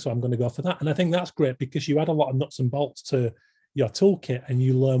this thing, so I'm going to go for that. And I think that's great, because you add a lot of nuts and bolts to your toolkit, and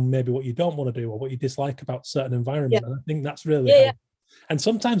you learn maybe what you don't want to do or what you dislike about certain environment. And I think that's really helpful. And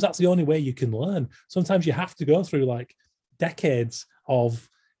sometimes that's the only way you can learn. Sometimes you have to go through like decades of,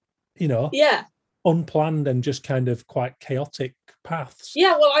 you know, unplanned and just kind of quite chaotic paths.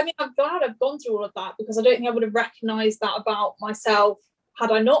 Yeah, well, I mean, I'm glad I've gone through all of that, because I don't think I would have recognized that about myself had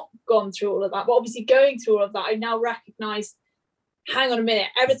I not gone through all of that. But obviously going through all of that, I now recognize, hang on a minute,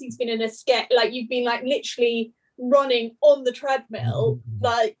 everything's been in a sketch. Like, you've been like literally running on the treadmill,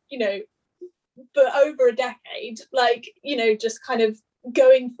 like, you know, for over a decade, like, you know, just kind of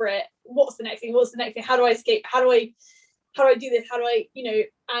going for it. What's the next thing? How do I escape? How do I do this? How do I, you know,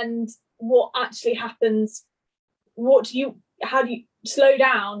 and what actually happens? How do you slow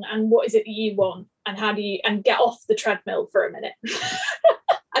down, and what is it that you want, and how do you, and get off the treadmill for a minute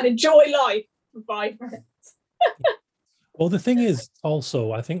and enjoy life for 5 minutes. Well, the thing is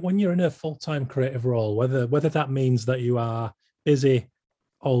also, I think when you're in a full-time creative role, whether that means that you are busy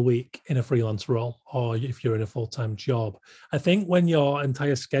all week in a freelance role, or if you're in a full-time job, I think when your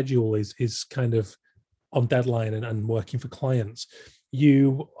entire schedule is kind of on deadline and working for clients,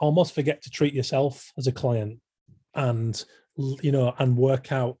 you almost forget to treat yourself as a client and and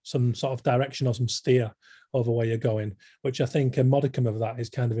work out some sort of direction or some steer over where you're going, which I think a modicum of that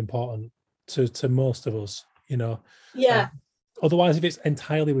is kind of important to most of us, Yeah. Otherwise, if it's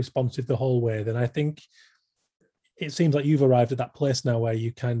entirely responsive the whole way, then I think it seems like you've arrived at that place now where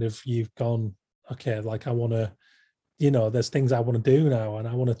you've gone, okay, like I want to, there's things I want to do now, and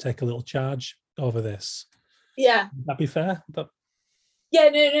I want to take a little charge over this. Yeah. Would that be fair? Yeah,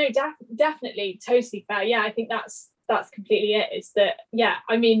 no, definitely, totally fair. Yeah, I think that's completely it. Is that, yeah,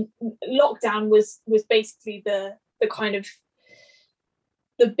 I mean, lockdown was basically the kind of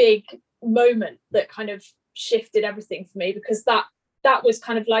the big moment that kind of shifted everything for me, because that was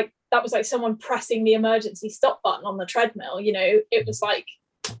kind of like, that was like someone pressing the emergency stop button on the treadmill. It was like,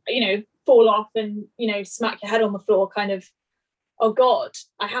 fall off and smack your head on the floor, kind of, oh God,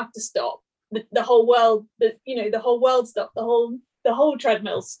 I have to stop. The whole world, the whole world stopped. The whole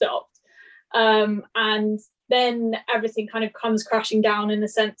treadmill stopped, and then everything kind of comes crashing down, in the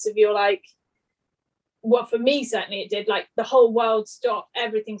sense of, you're like, well, for me certainly it did, like the whole world stopped,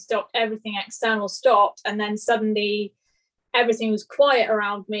 everything external stopped, and then suddenly everything was quiet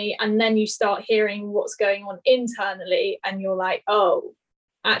around me, and then you start hearing what's going on internally, and you're like, oh,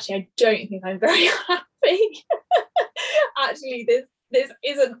 actually I don't think I'm very happy. Actually this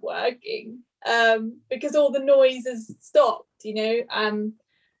isn't working, because all the noise has stopped.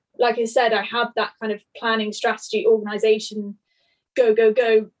 Like I said, I have that kind of planning, strategy, organization,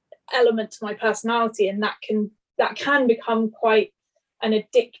 go element to my personality, and that can become quite an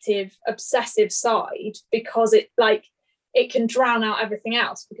addictive, obsessive side, because it can drown out everything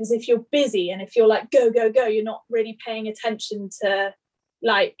else. Because if you're busy and if you're like go, you're not really paying attention to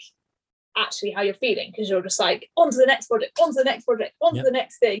like actually how you're feeling, because you're just like, on to the next project, on to the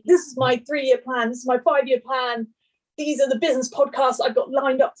next thing. This is my 3-year plan, this is my 5-year plan, these are the business podcasts I've got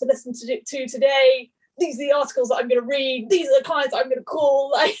lined up to listen to today, these are the articles that I'm going to read, these are the clients I'm going to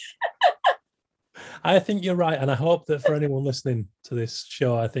call. Like, I think you're right, and I hope that for anyone listening to this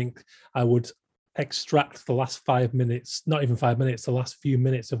show, I think I would extract the last 5 minutes, not even 5 minutes, the last few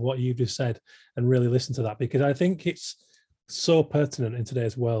minutes of what you've just said, and really listen to that, because I think it's so pertinent in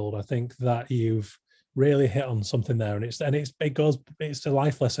today's world. I think that you've really hit on something there, and it's a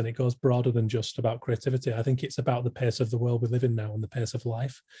life lesson. It goes broader than just about creativity. I think it's about the pace of the world we live in now and the pace of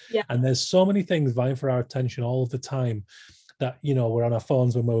life. Yeah. And there's so many things vying for our attention all of the time, that we're on our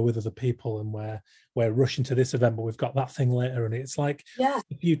phones when we're with other people, and we're rushing to this event, but we've got that thing later. And it's like,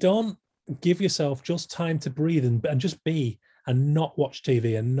 if you don't give yourself just time to breathe and just be, and not watch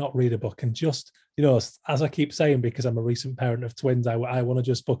TV and not read a book, and just, as I keep saying, because I'm a recent parent of twins, I want to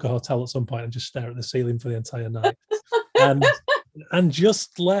just book a hotel at some point and just stare at the ceiling for the entire night. and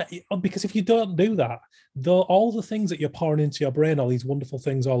just because if you don't do that, though, all the things that you're pouring into your brain, all these wonderful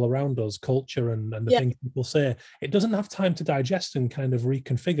things all around us, culture and the things people say, it doesn't have time to digest and kind of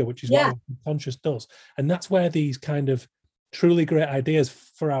reconfigure, which is what conscious does. And that's where these kind of truly great ideas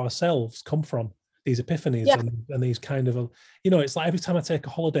for ourselves come from, these epiphanies and these kind of, it's like every time I take a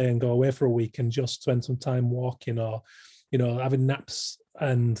holiday and go away for a week and just spend some time walking or, having naps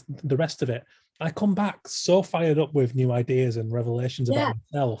and the rest of it, I come back so fired up with new ideas and revelations about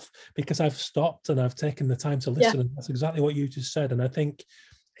myself, because I've stopped and I've taken the time to listen. And that's exactly what you just said. And I think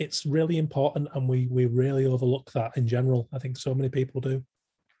it's really important, and we really overlook that in general. I think so many people do.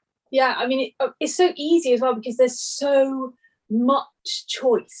 Yeah, I mean, it's so easy as well, because there's so much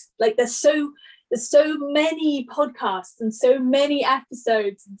choice. Like there's so many podcasts and so many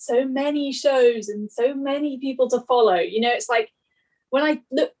episodes and so many shows and so many people to follow. It's like, when I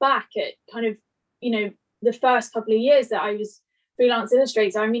look back at kind of, the first couple of years that I was freelance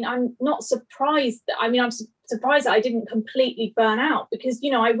illustrator, I mean, I'm not surprised I'm surprised that I didn't completely burn out, because,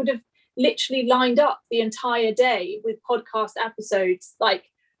 I would have literally lined up the entire day with podcast episodes,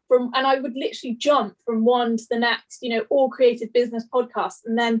 and I would literally jump from one to the next, all creative business podcasts.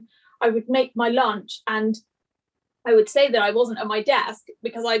 And then I would make my lunch, and I would say that I wasn't at my desk,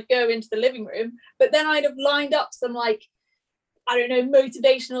 because I'd go into the living room, but then I'd have lined up some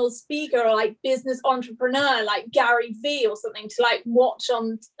motivational speaker or business entrepreneur like Gary V or something to watch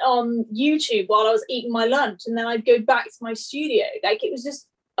on YouTube while I was eating my lunch. And then I'd go back to my studio. It was just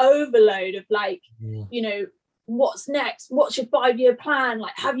overload of what's next? What's your 5-year plan?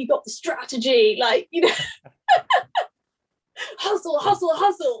 Have you got the strategy? Hustle.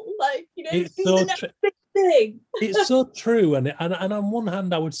 It's so thing. It's so true, and on one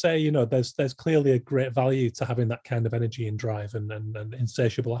hand, I would say, you know, there's clearly a great value to having that kind of energy and drive and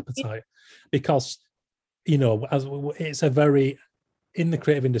insatiable appetite, because, you know, as it's a very, in the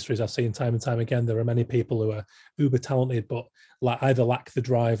creative industries, I've seen time and time again, there are many people who are uber talented, but like either lack the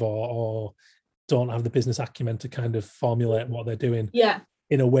drive or don't have the business acumen to kind of formulate what they're doing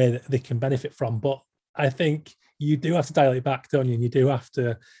in a way that they can benefit from. But I think you do have to dial it back, don't you? And you do have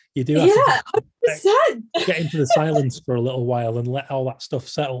to 100%. get into the silence for a little while and let all that stuff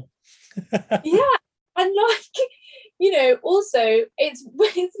settle. Yeah. And like, you know, also it's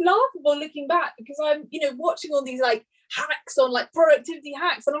laughable looking back, because I'm, you know, watching all these like hacks on like productivity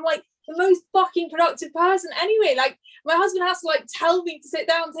hacks, and I'm like the most fucking productive person anyway. Like my husband has to like tell me to sit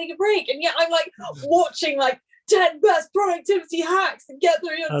down and take a break, and yet I'm like watching like 10 best productivity hacks to get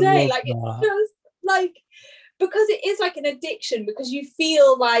through your day. Like it's just like, because it is like an addiction, because you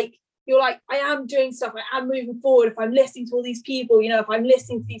feel like you're like, I am doing stuff, I am moving forward. If I'm listening to all these people, you know, if I'm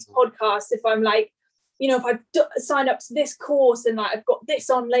listening to these podcasts, if I'm like, you know, if I've signed up to this course and like I've got this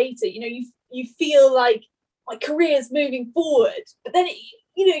on later, you know, you feel like my career's moving forward. But then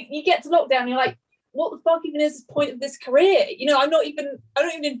you know, you get to lockdown and you're like, what the fuck even is the point of this career? You know, I don't even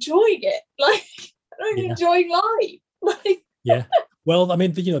enjoy it. Like I don't even enjoy life. Like Well, I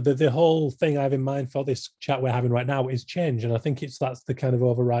mean, you know, the whole thing I have in mind for this chat we're having right now is change, and I think that's the kind of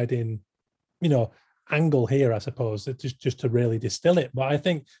overriding, you know, angle here, I suppose, just to really distill it. But I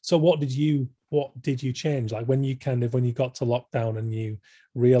think, so what did you change? Like when you got to lockdown and you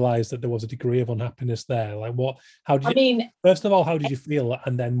realized that there was a degree of unhappiness there, like first of all, how did you feel?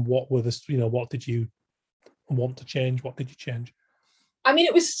 And then what did you want to change? What did you change? I mean,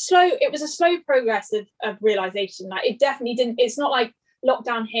 it was a slow progress of realization. Like it definitely didn't, it's not like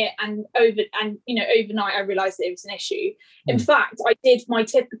lockdown hit and overnight I realized that it was an issue. In fact, I did my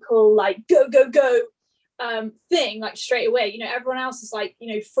typical like go thing like straight away. You know, everyone else is like,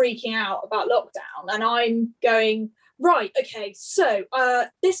 you know, freaking out about lockdown, and I'm going, right, okay, so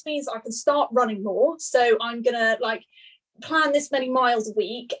this means I can start running more, so I'm gonna like plan this many miles a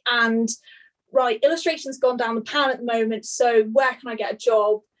week, and right, illustration's gone down the pan at the moment, so where can I get a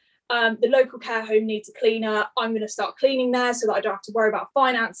job? The local care home needs a cleaner. I'm going to start cleaning there so that I don't have to worry about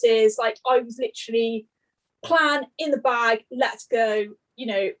finances. Like I was literally plan in the bag, let's go, you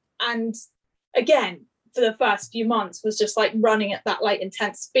know. And again, for the first few months was just like running at that like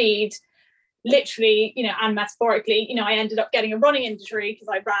intense speed, literally, you know, and metaphorically, you know, I ended up getting a running injury because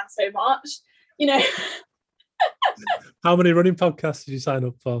I ran so much, you know. How many running podcasts did you sign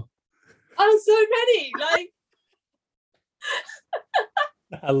up for? Oh, so many, like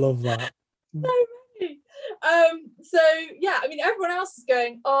I love that. So many. So yeah, I mean, everyone else is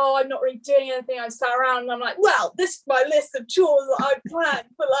going, oh, I'm not really doing anything. I sat around and I'm like, well, this is my list of chores that I planned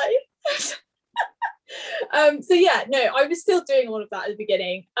for life. So yeah, no, I was still doing all of that at the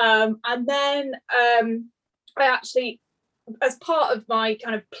beginning. And then I actually, as part of my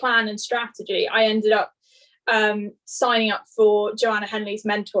kind of plan and strategy, I ended up signing up for Joanna Henley's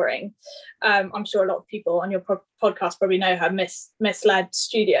mentoring. I'm sure a lot of people on your podcast probably know her, Misled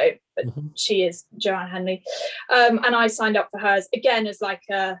Studio, but she is Joanna Henley. And I signed up for hers again as like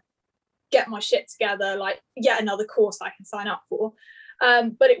a get my shit together, like yet another course I can sign up for.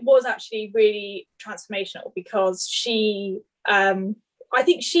 But it was actually really transformational, because she, I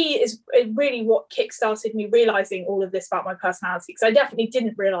think she is really what kickstarted me realizing all of this about my personality, because I definitely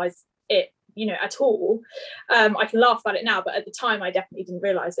didn't realize it, you know, at all. I can laugh about it now, but at the time I definitely didn't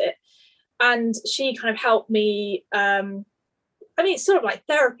realize it. And she kind of helped me. I mean, it's sort of like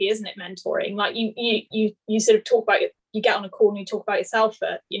therapy, isn't it? Mentoring, like you sort of talk about it, you get on a call and you talk about yourself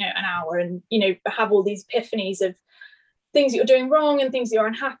for, you know, an hour, and, you know, have all these epiphanies of things that you're doing wrong and things that you're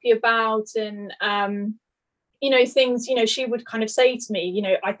unhappy about, and you know, things, you know, she would kind of say to me, you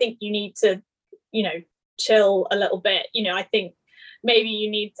know, I think you need to, you know, chill a little bit, you know, I think maybe you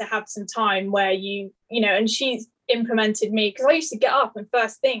need to have some time where you know, and she's implemented me, because I used to get up and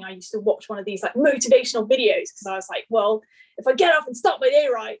first thing I used to watch one of these like motivational videos, because I was like, well, if I get up and start my day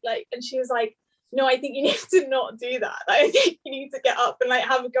right, like, and she was like, no, I think you need to not do that. Like, I think you need to get up and like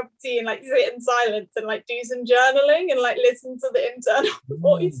have a cup of tea and like sit in silence and like do some journaling and like listen to the internal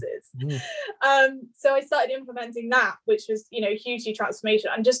voices. So I started implementing that, which was, you know, hugely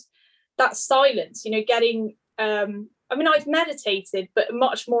transformational. And just that silence, you know, getting I mean, I've meditated, but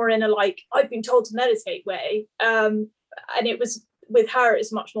much more in a like I've been told to meditate way. And it was with her,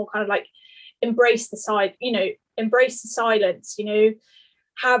 it's much more kind of like embrace the silence, you know,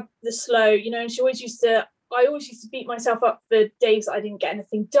 have the slow, you know. And I always used to beat myself up for days that I didn't get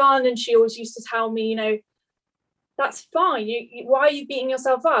anything done. And she always used to tell me, you know, that's fine. Why are you beating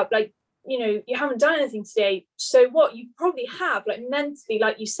yourself up? Like, you know, you haven't done anything today. So what you probably have, like mentally,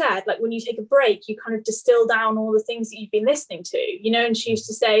 like you said, like when you take a break, you kind of distill down all the things that you've been listening to, you know. And she used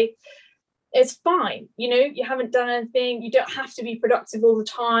to say, it's fine, you know, you haven't done anything, you don't have to be productive all the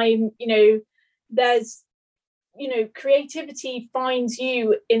time, you know. There's, you know, creativity finds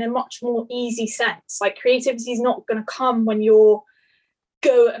you in a much more easy sense. Like creativity is not going to come when you're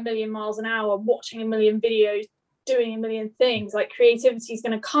go at a million miles an hour, watching a million videos, doing a million things. Like creativity is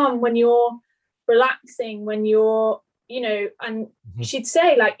going to come when you're relaxing, when you're, you know. And she'd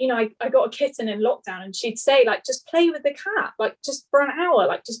say, like, you know, I got a kitten in lockdown, and she'd say, like, just play with the cat, like just for an hour,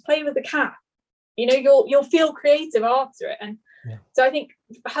 like just play with the cat, you know, you'll feel creative after it. And so I think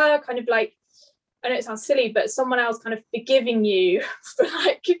her kind of like, I know it sounds silly, but someone else kind of forgiving you for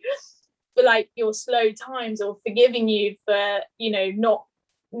like your slow times, or forgiving you for, you know,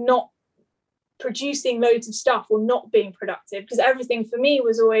 not producing loads of stuff or not being productive. Because everything for me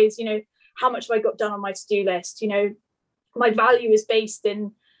was always, you know, how much have I got done on my to-do list? You know, my value is based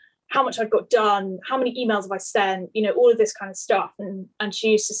in how much I've got done, how many emails have I sent, you know, all of this kind of stuff. And she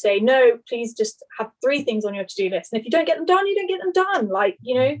used to say, no, please just have 3 things on your to-do list. And if you don't get them done, you don't get them done. Like,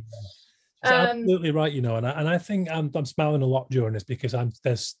 you know. Absolutely right, you know, and I think I'm smiling a lot during this because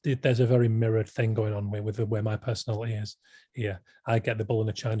there's a very mirrored thing going on with where my personality is here. I get the bull in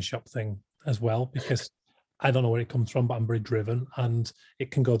a china shop thing as well, because I don't know where it comes from, but I'm very driven, and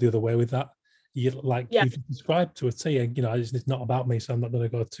it can go the other way with that. You've described to a T, you know, it's not about me, so I'm not going to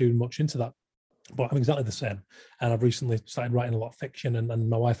go too much into that. But I'm exactly the same, and I've recently started writing a lot of fiction, and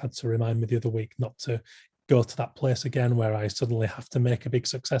my wife had to remind me the other week not to go to that place again where I suddenly have to make a big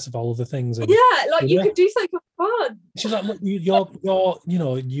success of all of the things. And, like you could do something fun. She's like, look, you're, you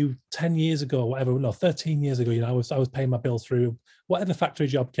know, you 10 years ago, whatever, no, 13 years ago, you know, I was paying my bill through whatever factory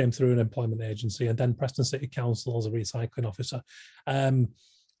job came through an employment agency, and then Preston City Council as a recycling officer.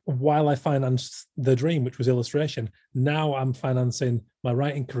 While I financed the dream, which was illustration, now I'm financing my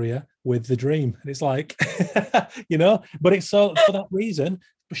writing career with the dream. And it's like, you know, but it's so for that reason,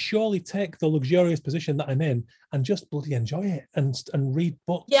 but surely take the luxurious position that I'm in and just bloody enjoy it and read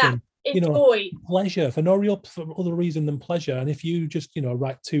books. Yeah, and, enjoy. You know, pleasure for no real other reason than pleasure. And if you just, you know,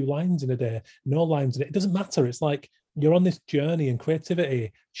 write 2 lines in a day, no lines in it, it doesn't matter. It's like you're on this journey, and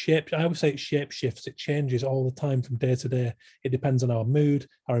creativity I always say it shape shifts. It changes all the time from day to day. It depends on our mood,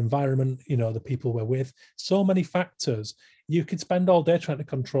 our environment, you know, the people we're with. So many factors. You could spend all day trying to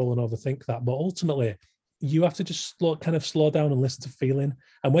control and overthink that, but ultimately you have to just slow down and listen to feeling.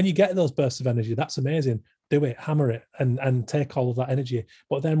 And when you get those bursts of energy, that's amazing. Do it, hammer it, and take all of that energy.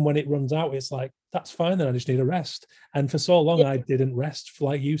 But then when it runs out, it's like, that's fine, then I just need a rest. And for so long, I didn't rest.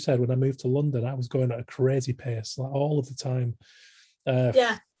 Like you said, when I moved to London, I was going at a crazy pace, like all of the time.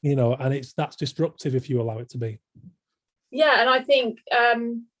 You know, and that's disruptive if you allow it to be. Yeah, and I think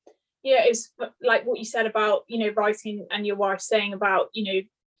it's like what you said about, you know, writing, and your wife saying about, you know,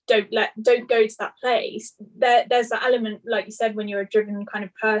 don't go to that place. There's that element, like you said, when you're a driven kind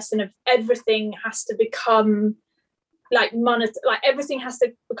of person, of everything has to become like everything has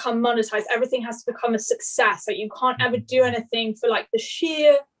to become monetized, everything has to become a success. Like you can't ever do anything for like the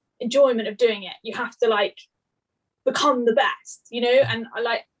sheer enjoyment of doing it. You have to like become the best, you know. And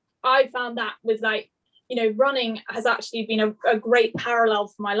I found that with, like, you know, running has actually been a great parallel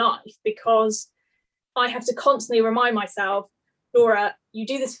for my life, because I have to constantly remind myself, Laura, you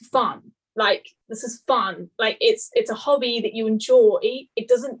do this for fun. Like, this is fun. Like, it's a hobby that you enjoy. It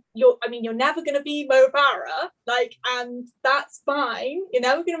doesn't, you're never going to be Mo Farah, like, and that's fine. You're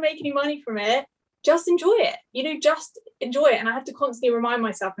never going to make any money from it. Just enjoy it, you know, just enjoy it. And I have to constantly remind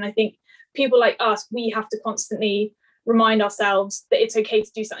myself. And I think people like us, we have to constantly remind ourselves that it's okay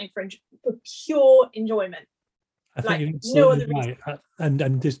to do something for pure enjoyment. I think you're absolutely right.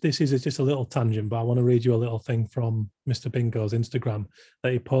 And this is just a little tangent, but I want to read you a little thing from Mr. Bingo's Instagram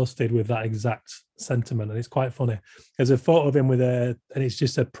that he posted with that exact sentiment, and it's quite funny. There's a photo of him and it's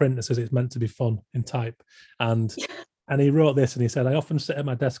just a print that says it's meant to be fun in type. And he wrote this, and he said, I often sit at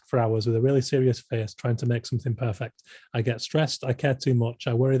my desk for hours with a really serious face trying to make something perfect. I get stressed, I care too much,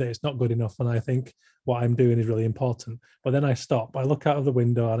 I worry that it's not good enough, and I think what I'm doing is really important. But then I stop, I look out of the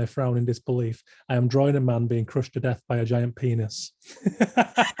window, and I frown in disbelief. I am drawing a man being crushed to death by a giant penis.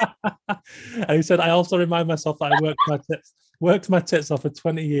 And he said, I also remind myself that I worked my tits off for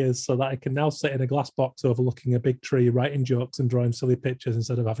 20 years so that I can now sit in a glass box overlooking a big tree, writing jokes and drawing silly pictures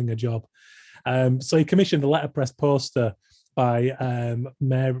instead of having a job. So he commissioned a letterpress poster by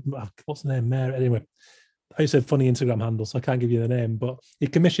Mary, what's the name? Mary, anyway. I said funny Instagram handle, so I can't give you the name, but he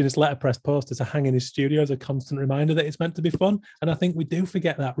commissioned his letterpress poster to hang in his studio as a constant reminder that it's meant to be fun. And I think we do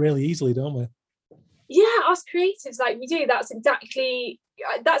forget that really easily, don't we? Yeah, us creatives, like we do. That's exactly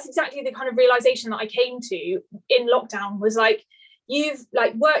the kind of realization that I came to in lockdown, was like, you've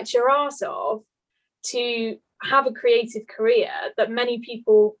like worked your ass off to have a creative career that many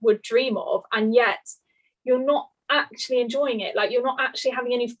people would dream of, and yet you're not actually enjoying it. Like, you're not actually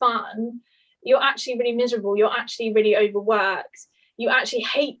having any fun. You're actually really miserable. You're actually really overworked. You actually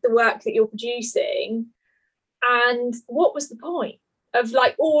hate the work that you're producing. And what was the point of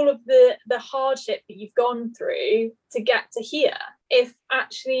like all of the hardship that you've gone through to get to here, if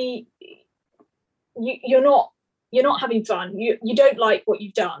actually you're not having fun? You don't like what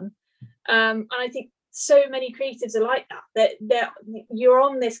you've done. And I think so many creatives are like that you're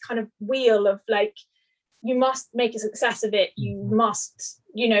on this kind of wheel of like, you must make a success of it, you must,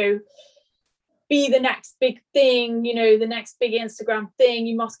 be the next big thing, the next big Instagram thing,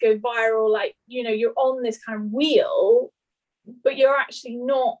 you must go viral, like, you're on this kind of wheel, but you're actually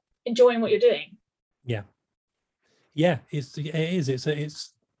not enjoying what you're doing.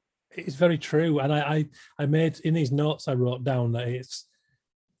 It's very true. And I made in these notes, I wrote down that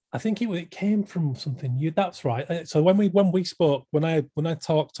I think it came from something you. That's right. So when we spoke, when I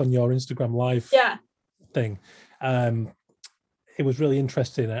talked on your Instagram live thing, it was really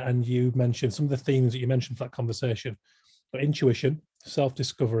interesting. And you mentioned some of the themes that you mentioned for that conversation: intuition,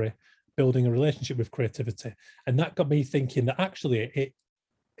 self-discovery, building a relationship with creativity, and that got me thinking that actually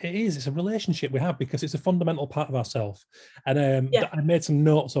it's a relationship we have, because it's a fundamental part of ourselves. And I made some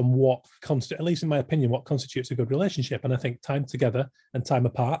notes on at least in my opinion, what constitutes a good relationship. And I think time together and time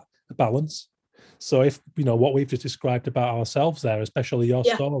apart, a balance. So if what we've just described about ourselves there, especially your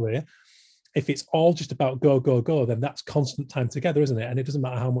story, if it's all just about go, then that's constant time together, isn't it? And it doesn't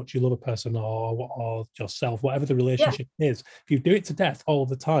matter how much you love a person or yourself, whatever the relationship is. If you do it to death all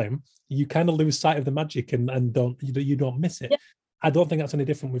the time, you kind of lose sight of the magic and you don't miss it. I don't think that's any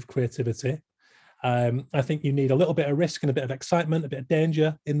different with creativity. I think you need a little bit of risk and a bit of excitement, a bit of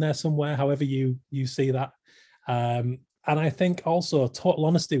danger in there somewhere, however you see that. And I think also total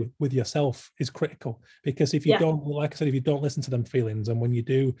honesty with yourself is critical, because if you don't, like I said, if you don't listen to them feelings, and when you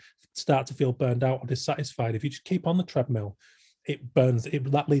do start to feel burned out or dissatisfied, if you just keep on the treadmill,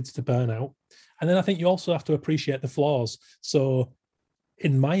 that leads to burnout. And then I think you also have to appreciate the flaws. So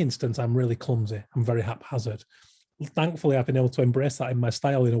in my instance, I'm really clumsy. I'm very haphazard. Thankfully, I've been able to embrace that in my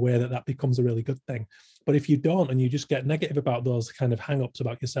style in a way that becomes a really good thing. But if you don't, and you just get negative about those kind of hang-ups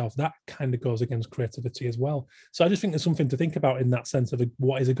about yourself, that kind of goes against creativity as well. So I just think there's something to think about in that sense of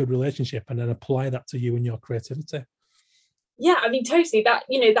what is a good relationship, and then apply that to you and your creativity. Yeah, I mean, totally. That,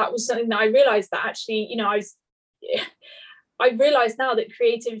 that was something that I realized, that actually, I realized now that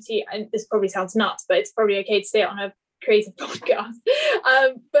creativity, and this probably sounds nuts, but it's probably okay to say it on a creative podcast.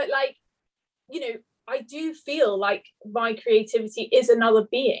 But like, I do feel like my creativity is another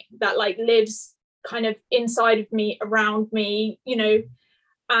being that like lives kind of inside of me, around me,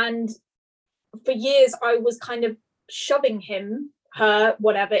 and for years I was kind of shoving him, her,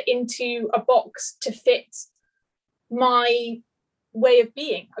 whatever, into a box to fit my way of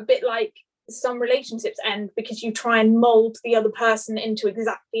being, a bit like some relationships end because you try and mold the other person into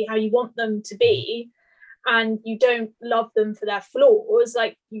exactly how you want them to be, and you don't love them for their flaws.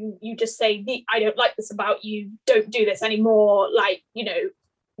 Like you just say, I don't like this about you, don't do this anymore, like,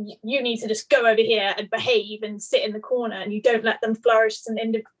 you need to just go over here and behave and sit in the corner, and you don't let them flourish as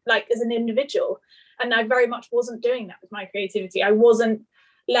an individual. And I very much wasn't doing that with my creativity. I wasn't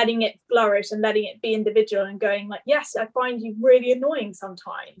letting it flourish and letting it be individual, and going like, yes, I find you really annoying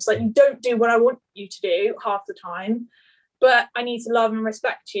sometimes, like you don't do what I want you to do half the time, but I need to love and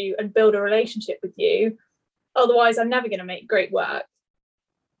respect you and build a relationship with you. Otherwise, I'm never going to make great work,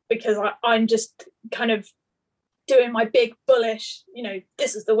 because I'm just kind of doing my big bullish,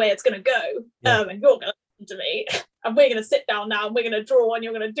 this is the way it's going to go, and you're going to listen to me, and we're going to sit down now, and we're going to draw, and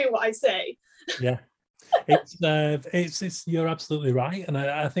you're going to do what I say. Yeah, it's you're absolutely right, and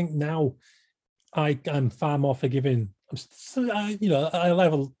I think now I'm far more forgiving. I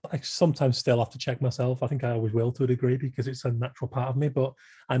sometimes still have to check myself. I think I always will, to a degree, because it's a natural part of me. But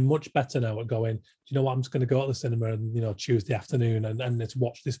I'm much better now at going, do you know what, I'm just going to go to the cinema and Tuesday afternoon and let's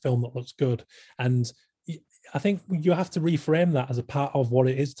watch this film that looks good. And I think you have to reframe that as a part of what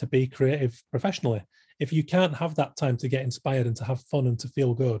it is to be creative professionally. If you can't have that time to get inspired and to have fun and to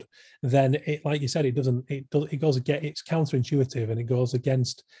feel good, then it, like you said, it's counterintuitive, and it goes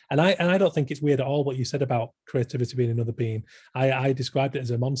against. And I don't think it's weird at all what you said about creativity being another being. I described it as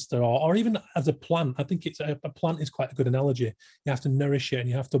a monster, or even as a plant. I think a plant is quite a good analogy. You have to nourish it, and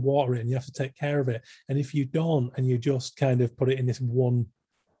you have to water it, and you have to take care of it. And if you don't, and you just kind of put it in this one,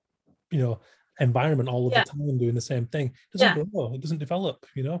 environment all of the time doing the same thing, it doesn't grow, it doesn't develop.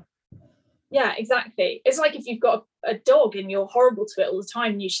 Yeah, exactly. It's like if you've got a dog and you're horrible to it all the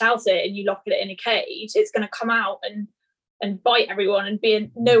time and you shout it and you lock it in a cage, it's going to come out and bite everyone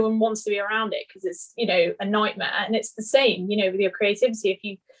and no one wants to be around it because it's, you know, a nightmare. And it's the same, you know, with your creativity. If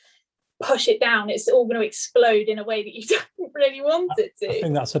you push it down, it's all going to explode in a way that you don't really want it to. I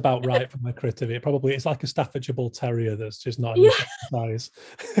think that's about right for my creativity. It's like a Staffordshire Bull Terrier that's just not enough exercise.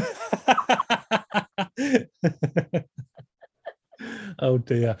 Oh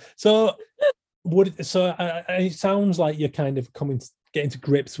dear. So it sounds like you're kind of getting to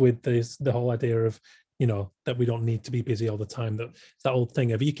grips with the whole idea of, you know, that we don't need to be busy all the time. That old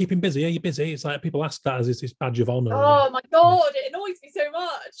thing of, are you keeping busy? Are you busy? It's like people ask that as this badge of honor. Oh my God, it annoys me so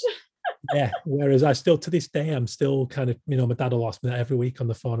much. Yeah. Whereas I still, to this day, I'm still kind of, you know, my dad will ask me that every week on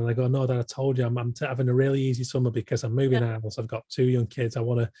the phone, and I go, no, Dad, I told you I'm having a really easy summer because I'm moving house. I've got 2 young kids. I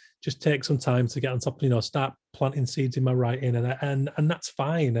want to just take some time to get on top, you know, start planting seeds in my writing, and that's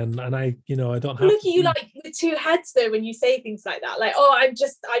fine. And I, you know, I don't have. Look at you like the 2 heads though when you say things like that. Like, oh, I'm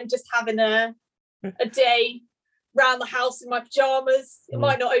just having a day round the house in my pajamas. It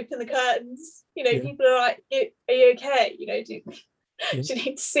might not open the curtains. You know, people are like, are you okay? You know, do you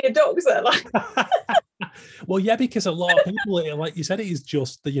need to see a doctor? Like, well, yeah, because a lot of people, like you said, it is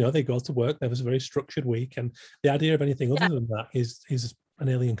just, you know, they go to work, they have a very structured week, and the idea of anything other than that is an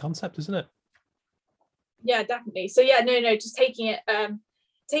alien concept, isn't it? Yeah, definitely. So yeah, no, just taking it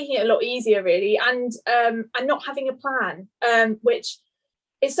a lot easier really, and not having a plan, which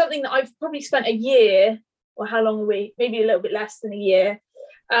is something that I've probably spent a year, or how long are we? Maybe a little bit less than a year,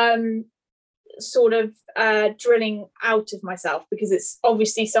 sort of drilling out of myself, because it's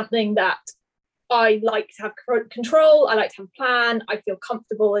obviously something that I like to have control. I like to have a plan. I feel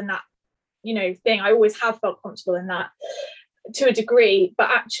comfortable in that, you know, thing. I always have felt comfortable in that to a degree,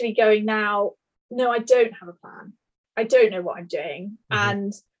 but actually going now, no, I don't have a plan. I don't know what I'm doing.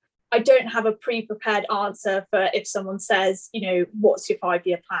 And I don't have a pre-prepared answer for if someone says, you know, what's your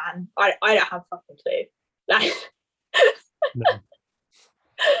 5-year plan? I don't have a fucking clue. Like, no.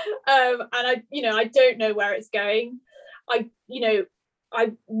 And I don't know where it's going. I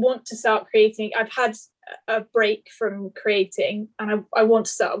want to start creating. I've had a break from creating, and I want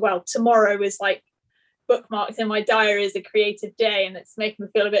to start. Well, tomorrow is like bookmarked in my diary as a creative day, and it's making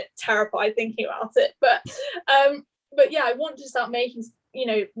me feel a bit terrified thinking about it. But yeah, I want to start making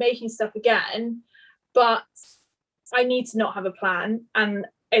stuff again, but I need to not have a plan, and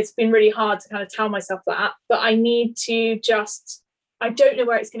it's been really hard to kind of tell myself that. But I need to I don't know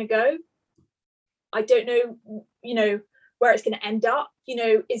where it's going to go. I don't know, you know, where it's going to end up. You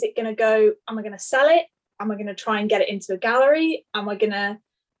know, is it going to go, am I going to sell it? Am I going to try and get it into a gallery? Am I going to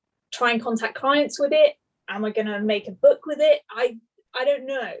try and contact clients with it? Am I going to make a book with it? I don't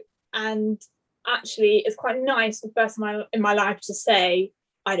know. And actually, it's quite nice the first time in my life to say,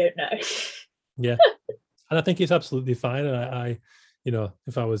 I don't know. Yeah. And I think it's absolutely fine. And I, you know,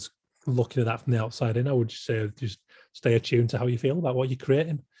 if I was looking at that from the outside in, I would just say, just stay attuned to how you feel about what you're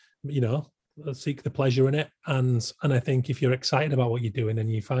creating. You know, seek the pleasure in it. And I think if you're excited about what you're doing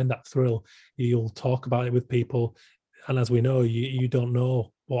and you find that thrill, you'll talk about it with people. And as we know, you don't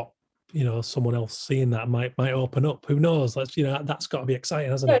know what, you know, someone else seeing that might open up. Who knows? That's, you know, that's got to be exciting,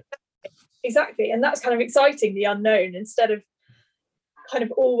 hasn't it? Exactly. And that's kind of exciting, the unknown, instead of kind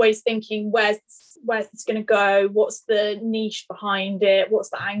of always thinking, where's this going to go? What's the niche behind it? What's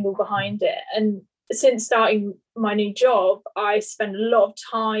the angle behind it? And since starting my new job, I spend a lot of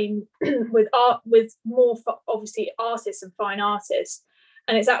time with more obviously artists and fine artists,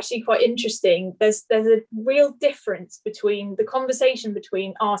 and it's actually quite interesting. There's a real difference between the conversation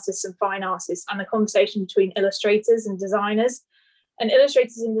between artists and fine artists and the conversation between illustrators and designers. And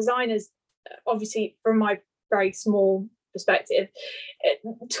illustrators and designers, obviously from my very small perspective,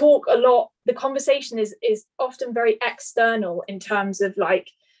 talk a lot. The conversation is often very external in terms of like,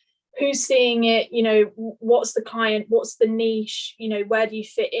 who's seeing it, you know, what's the client, what's the niche, you know, where do you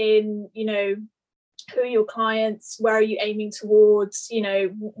fit in, you know, who are your clients, where are you aiming towards, you know,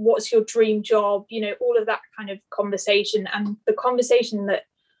 what's your dream job, you know, all of that kind of conversation. And the conversation that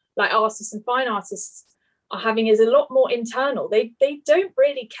like artists and fine artists are having is a lot more internal. They don't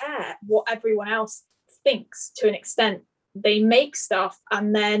really care what everyone else thinks. To an extent, they make stuff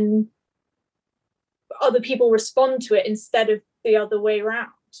and then other people respond to it instead of the other way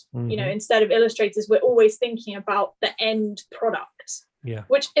around. You know, instead of illustrators, we're always thinking about the end product,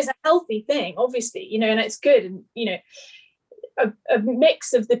 which is a healthy thing, obviously, you know, and it's good. And, you know, a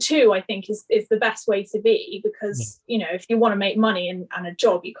mix of the two, I think, is the best way to be, because, you know, if you want to make money and a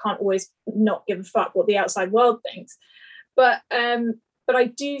job, you can't always not give a fuck what the outside world thinks. But I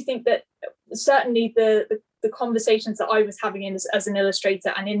do think that certainly the the conversations that I was having as an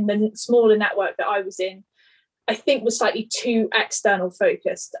illustrator and in the smaller network that I was in, I think was slightly too external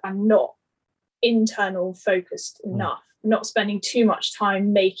focused and not internal focused enough, not spending too much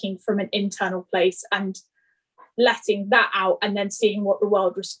time making from an internal place and letting that out and then seeing what the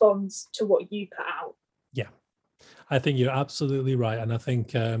world responds to what you put out. Yeah, I think you're absolutely right. And I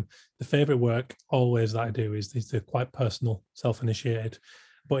think the favorite work always that I do is the quite personal, self-initiated.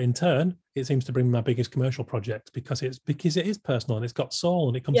 But in turn, it seems to bring my biggest commercial project because it is personal and it's got soul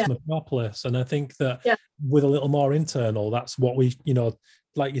and it comes from a pure place. And I think that with a little more internal, that's what we,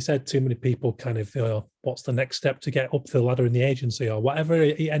 like you said, too many people kind of, what's the next step to get up the ladder in the agency or whatever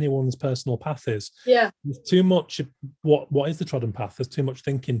anyone's personal path is. Yeah. There's too much, what is the trodden path? There's too much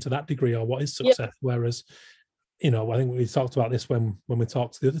thinking to that degree, or what is success? Whereas, I think we talked about this when we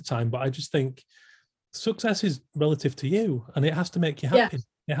talked the other time, but I just think success is relative to you and it has to make you happy.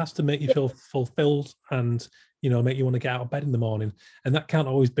 It has to make you feel fulfilled and, make you want to get out of bed in the morning. And that can't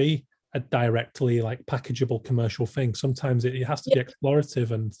always be a directly like packageable commercial thing. Sometimes it has to be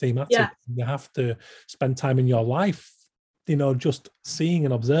explorative and thematic. You have to spend time in your life, just seeing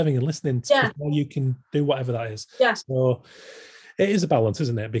and observing and listening before you can do whatever that is. So it is a balance,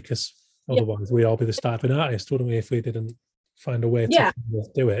 isn't it? Because otherwise we'd all be the starving artist, wouldn't we, if we didn't find a way to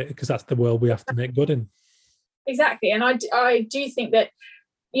do it, because that's the world we have to make good in. Exactly. And I do think that,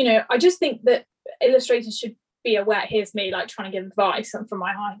 I just think that illustrators should be aware. Here's me like trying to give advice from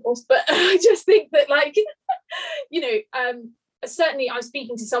my high horse, but I just think that certainly I'm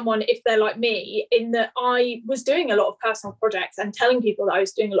speaking to someone, if they're like me, in that I was doing a lot of personal projects and telling people that I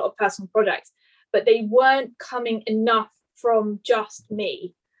was doing a lot of personal projects, but they weren't coming enough from just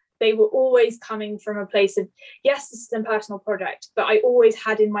me. They were always coming from a place of, yes, this is a personal project, but I always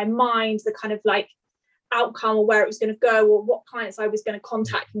had in my mind the kind of like outcome or where it was going to go or what clients I was going to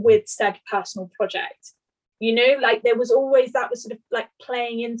contact with said personal project. There was always, that was sort of like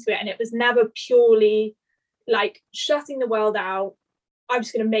playing into it, and it was never purely like shutting the world out. I'm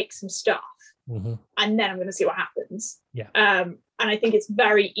just going to make some stuff and then I'm going to see what happens. And I think it's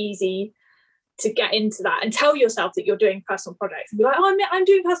very easy to get into that and tell yourself that you're doing personal projects and be like, oh, I'm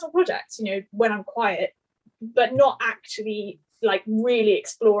doing personal projects, when I'm quiet, but not actually like really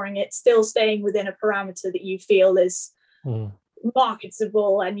exploring it, still staying within a parameter that you feel is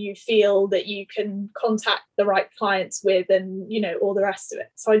marketable and you feel that you can contact the right clients with and, all the rest of it.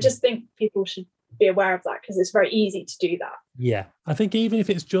 So I just think people should be aware of that because it's very easy to do that. Yeah. I think even if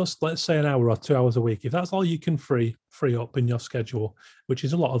it's just, let's say, an hour or 2 hours a week, if that's all you can free up in your schedule, which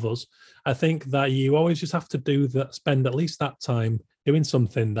is a lot of us, I think that you always just have to do that, spend at least that time doing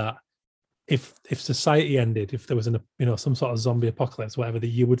something that if society ended, if there was some sort of zombie apocalypse, whatever, that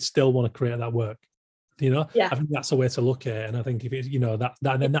you would still want to create that work. I think that's a way to look at it. And I think if it's,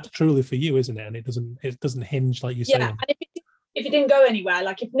 then that's truly for you, isn't it? And it doesn't hinge, like you say. And if it didn't go anywhere,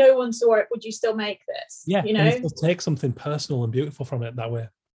 like if no one saw it, would you still make this? Yeah, you still take something personal and beautiful from it that way.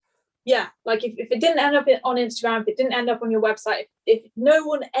 Yeah, like if it didn't end up on Instagram, if it didn't end up on your website, if no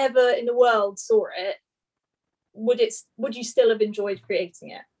one ever in the world saw it, would you still have enjoyed creating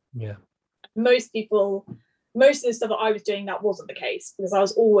it? Yeah. Most of the stuff that I was doing, that wasn't the case, because I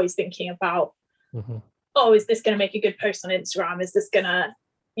was always thinking about, is this going to make a good post on Instagram? Is this going to,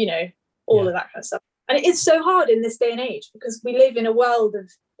 all of that kind of stuff. And it is so hard in this day and age because we live in a world of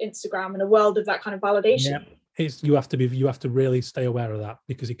Instagram and a world of that kind of validation. Yeah, you have to really stay aware of that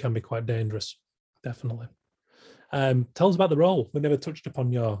because it can be quite dangerous. Definitely. Tell us about the role. We never touched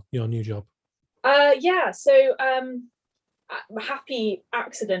upon your new job. So a happy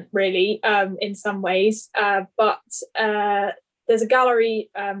accident, really, in some ways. But there's a gallery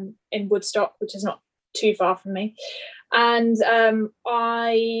in Woodstock, which is not too far from me, and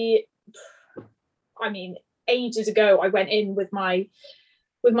I mean, ages ago, I went in with my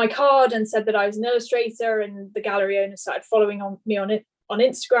card and said that I was an illustrator, and the gallery owner started following me on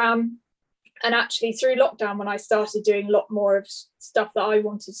Instagram. And actually, through lockdown, when I started doing a lot more of stuff that I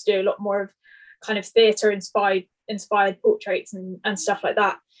wanted to do, a lot more of kind of theatre inspired portraits and stuff like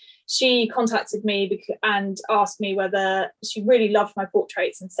that, she contacted me and asked me whether she really loved my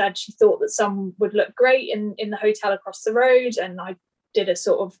portraits and said she thought that some would look great in the hotel across the road. And I did a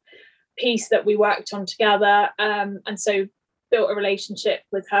sort of piece that we worked on together, and so built a relationship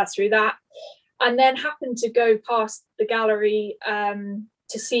with her through that, and then happened to go past the gallery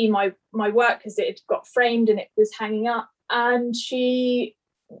to see my work because it had got framed and it was hanging up, and she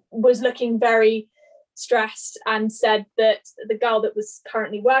was looking very stressed and said that the girl that was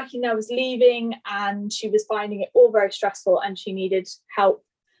currently working there was leaving and she was finding it all very stressful and she needed help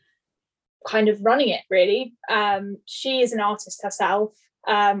kind of running it, really. She is an artist herself,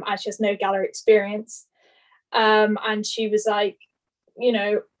 and she has no gallery experience. And she was like, you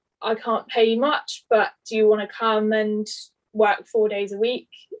know, I can't pay you much, but do you want to come and work 4 days a week,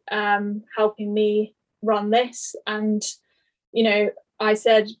 helping me run this? And, you know, I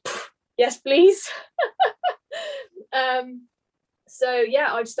said, yes, please. So yeah,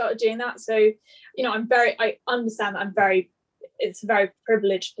 I've started doing that. So, you know, I understand that it's a very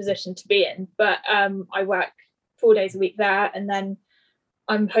privileged position to be in, but I work 4 days a week there, and then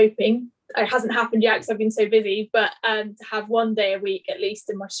I'm hoping, it hasn't happened yet because I've been so busy, but to have 1 day a week at least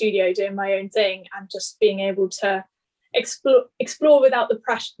in my studio doing my own thing, and just being able to explore without the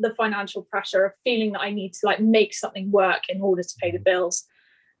pressure, the financial pressure of feeling that I need to like make something work in order to pay the bills.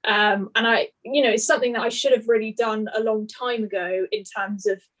 And I, you know, it's something that I should have really done a long time ago in terms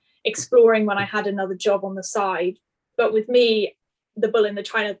of exploring when I had another job on the side. But with me, back to the bull in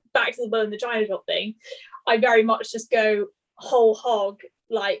the china shop thing, I very much just go whole hog,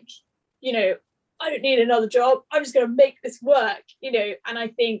 like, you know, I don't need another job, I'm just going to make this work, you know. And I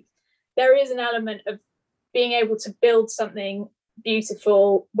think there is an element of being able to build something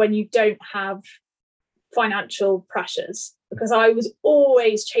beautiful when you don't have financial pressures, because I was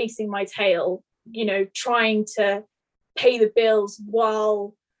always chasing my tail, you know, trying to pay the bills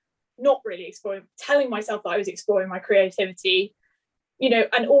while not really exploring, telling myself that I was exploring my creativity, you know,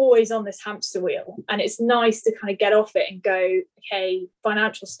 and always on this hamster wheel. And it's nice to kind of get off it and go, okay,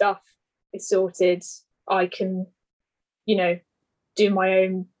 financial stuff is sorted, I can, you know, do my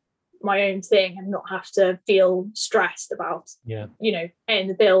own thing and not have to feel stressed about, you know, paying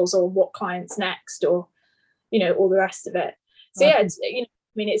the bills or what client's next, or, you know, all the rest of it. So yeah, it's, you know,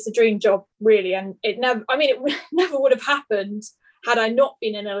 I mean, it's a dream job really, and it never would have happened had I not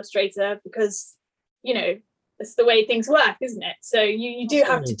been an illustrator, because, you know, that's the way things work, isn't it? So you do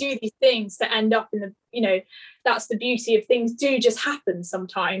have to do these things to end up in the, you know, that's the beauty of things do just happen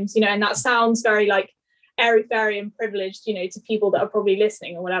sometimes, you know. And that sounds very like airy fairy and privileged, you know, to people that are probably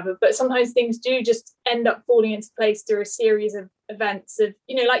listening or whatever, but sometimes things do just end up falling into place through a series of events of,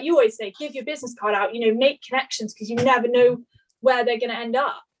 you know, like you always say, give your business card out, you know, make connections, because you never know where they're going to end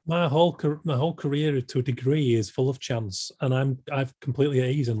up. My whole career to a degree is full of chance, and I've completely at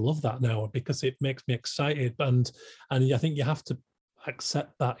ease and love that now, because it makes me excited, and I think you have to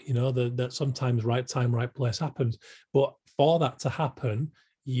accept that, you know, that sometimes right time, right place happens. But for that to happen,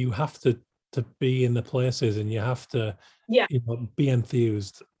 you have to be in the places, and you have to, you know, be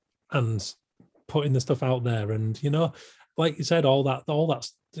enthused and putting the stuff out there. And, you know, like you said, all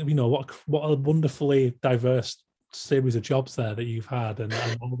that's, you know, what a wonderfully diverse series of jobs there that you've had, and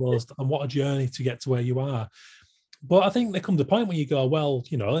all those, and what a journey to get to where you are. But I think there comes a point where you go, well,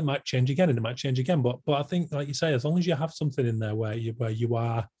 you know, it might change again and it might change again. But I think, like you say, as long as you have something in there where you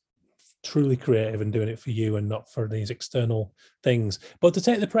are truly creative and doing it for you and not for these external things. But to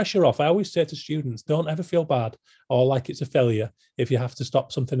take the pressure off, I always say to students, don't ever feel bad or like it's a failure if you have to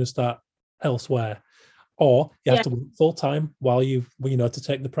stop something and start elsewhere, or you have to work full time while you know, to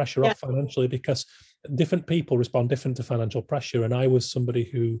take the pressure off financially, because different people respond different to financial pressure. And I was somebody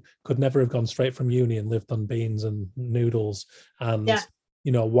who could never have gone straight from uni and lived on beans and noodles and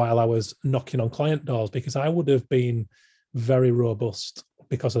you know, while I was knocking on client doors, because I would have been very robust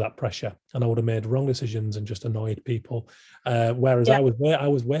because of that pressure, and I would have made wrong decisions and just annoyed people. Whereas I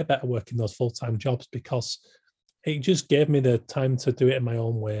was way better working those full-time jobs, because it just gave me the time to do it in my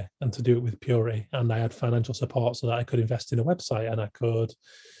own way and to do it with purity. And I had financial support so that I could invest in a website, and I could,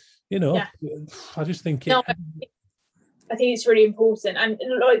 you know, I just think I think it's really important. And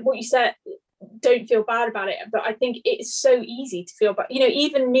like what you said, don't feel bad about it. But I think it's so easy to feel bad. You know,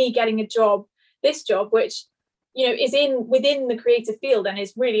 even me getting this job, which, you know, is within the creative field and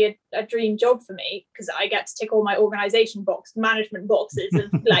is really a dream job for me, because I get to tick all my management boxes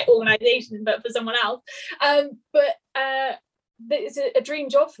of like organization, but for someone else. But it's a dream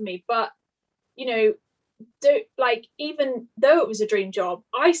job for me. But, you know, even though it was a dream job,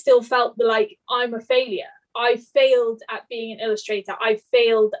 I still felt like I'm a failure. I failed at being an illustrator. I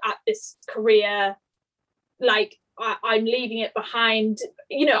failed at this career. Like, I'm leaving it behind.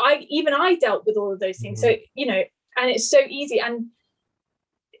 You know, I dealt with all of those things. So, you know, and it's so easy. And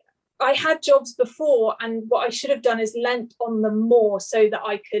I had jobs before, and what I should have done is lent on them more so that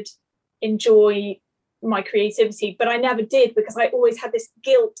I could enjoy my creativity. But I never did, because I always had this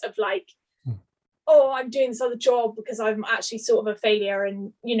guilt of like, oh, I'm doing this other job because I'm actually sort of a failure.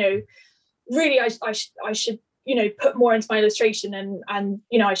 And, you know, really I should, you know, put more into my illustration, and,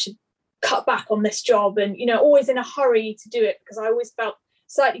 you know, I should cut back on this job, and, you know, always in a hurry to do it, because I always felt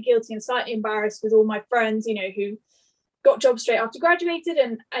slightly guilty and slightly embarrassed with all my friends, you know, who got jobs straight after graduated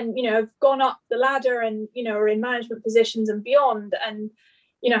and you know, have gone up the ladder and, you know, are in management positions and beyond. And,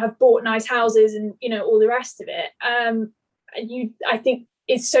 have bought nice houses and, all the rest of it. I think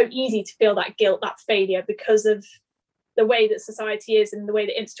it's so easy to feel that guilt, that failure, because of the way that society is and the way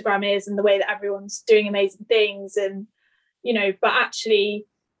that Instagram is and the way that everyone's doing amazing things. And, but actually,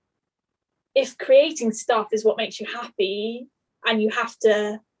 if creating stuff is what makes you happy and you have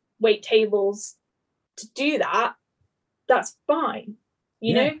to wait tables to do that, that's fine,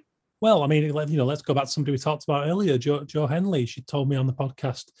 you know? Well, I mean, let's go back to somebody we talked about earlier, Jo Henley. She told me on the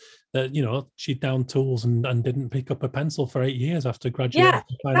podcast that, she'd down tools and didn't pick up a pencil for 8 years after graduating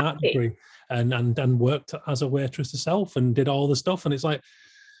from a fine art degree, and worked as a waitress herself and did all the stuff. And it's like,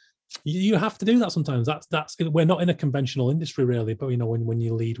 you have to do that sometimes. That's we're not in a conventional industry really, but when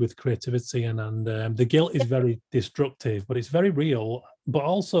you lead with creativity and the guilt is very destructive, but it's very real. But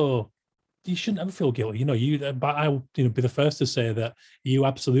also, you shouldn't ever feel guilty. But I will be the first to say that you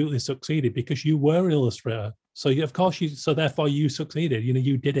absolutely succeeded because you were an illustrator. So therefore you succeeded.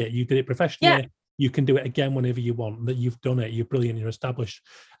 You did it professionally. Yeah. You can do it again whenever you want. That you've done it. You're brilliant. You're established.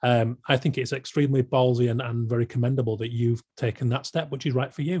 I think it's extremely ballsy and very commendable that you've taken that step, which is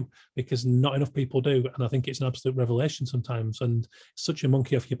right for you, because not enough people do. And I think it's an absolute revelation sometimes, and it's such a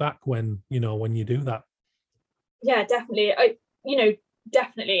monkey off your back when you do that. Yeah, definitely.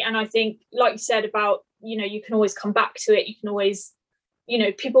 Definitely. And I think, like you said about, you can always come back to it. You can always,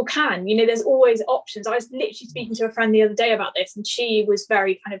 people can, there's always options. I was literally speaking to a friend the other day about this, and she was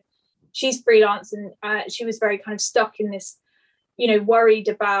very she's freelance, and she was very kind of stuck in this, worried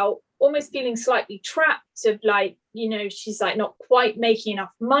about, almost feeling slightly trapped of like, she's like not quite making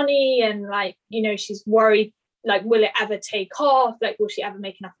enough money, and like, she's worried, like, will it ever take off? Like, will she ever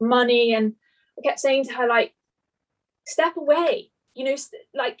make enough money? And I kept saying to her, like, step away.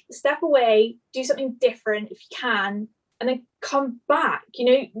 Step away, do something different if you can, and then come back.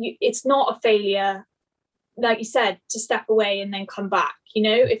 It's not a failure, like you said, to step away and then come back.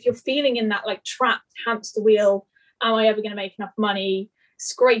 If you're feeling in that like trapped hamster wheel, am I ever going to make enough money,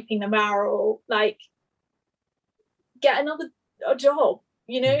 scraping the barrel, like, get another job.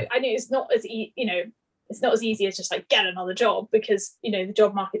 I know it's not as it's not as easy as just like get another job, because the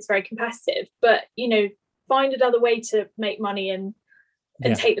job market's very competitive, but find another way to make money and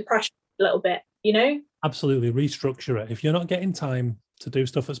take the pressure a little bit, Absolutely, restructure it. If you're not getting time to do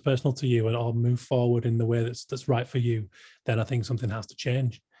stuff that's personal to you or move forward in the way that's right for you, then I think something has to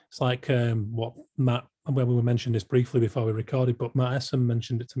change. It's like what Matt, when we mentioned this briefly before we recorded, but Matt Essen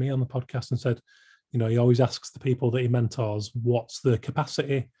mentioned it to me on the podcast and said, he always asks the people that he mentors what's the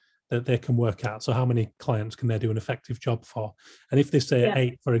capacity that they can work at. So how many clients can they do an effective job for? And if they say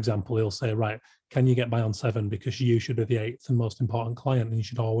 8, for example, he'll say, right, can you get by on 7? Because you should be the 8th and most important client, and you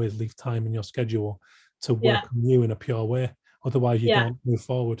should always leave time in your schedule to work on you in a pure way. Otherwise, you don't move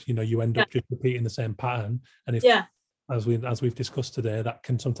forward. You end up just repeating the same pattern. And if, as we've discussed today, that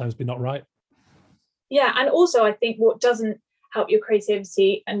can sometimes be not right. Yeah, and also I think what doesn't help your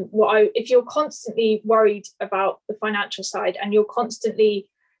creativity, and if you're constantly worried about the financial side, and you're constantly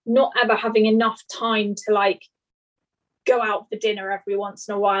not ever having enough time to like go out for dinner every once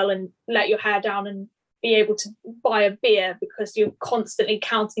in a while and let your hair down and be able to buy a beer because you're constantly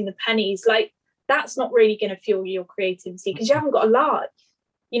counting the pennies, like, that's not really going to fuel your creativity, because you haven't got a life,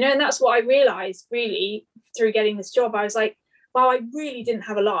 and that's what I realized really through getting this job. I was like, wow, I really didn't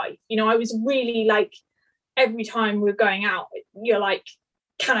have a life. I was really like, every time we're going out, you're like,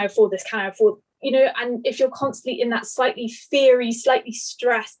 can I afford this? Can I afford, and if you're constantly in that slightly feary, slightly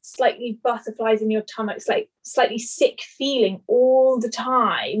stressed, slightly butterflies in your stomach, like slightly sick feeling all the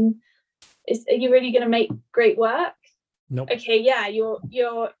time, are you really going to make great work? Nope. Okay, yeah,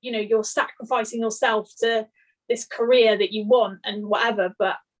 you're sacrificing yourself to this career that you want and whatever,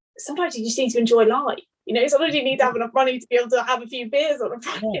 but sometimes you just need to enjoy life. Sometimes you need to have enough money to be able to have a few beers on a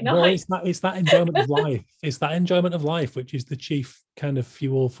Friday night. Well, it's that enjoyment of life. It's that enjoyment of life which is the chief kind of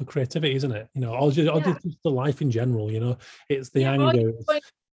fuel for creativity, isn't it? Or just the life in general. It's the anger.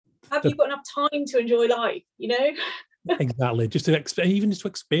 Have you got enough time to enjoy life? Exactly. Just to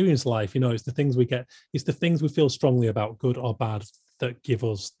experience life. It's the things we get. It's the things we feel strongly about, good or bad, that give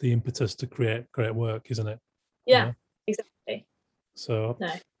us the impetus to create great work, isn't it? Yeah, exactly. So.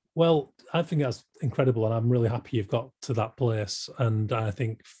 No. Well, I think that's incredible, and I'm really happy you've got to that place. And I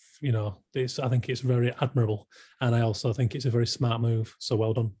think, I think it's very admirable, and I also think it's a very smart move. So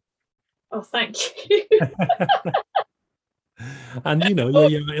well done. Oh, thank you. And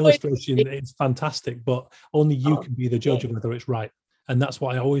your illustration is fantastic, but only you can be the judge of whether it's right. And that's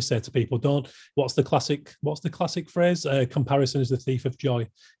what I always say to people. What's the classic phrase? Comparison is the thief of joy.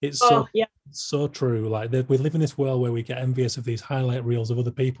 It's so true. Like we live in this world where we get envious of these highlight reels of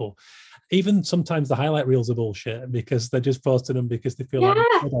other people. Even sometimes the highlight reels are bullshit because they're just posting them because they feel like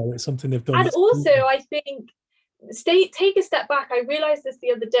it's something they've done. And also, I think, take a step back. I realized this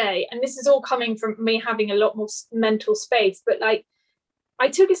the other day, and this is all coming from me having a lot more mental space, but like I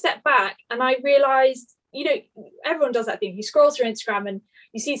took a step back and I realized, everyone does that thing. You scroll through Instagram and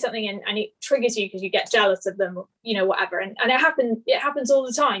you see something and it triggers you because you get jealous of them, whatever. And it happens all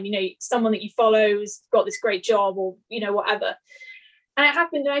the time. Someone that you follow has got this great job or, whatever. And it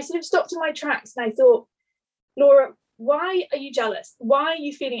happened and I sort of stopped in my tracks and I thought, Laura, why are you jealous? Why are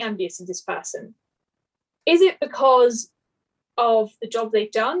you feeling envious of this person? Is it because of the job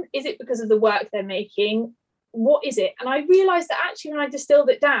they've done? Is it because of the work they're making? What is it? And I realized that actually when I distilled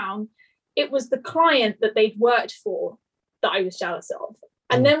it down, it was the client that they'd worked for that I was jealous of.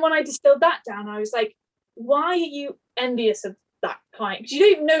 And then when I distilled that down, I was like, why are you envious of that client? Because you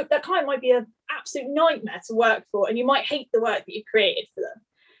don't even know, that client might be an absolute nightmare to work for and you might hate the work that you created for them.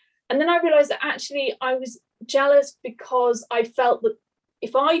 And then I realized that actually I was jealous because I felt that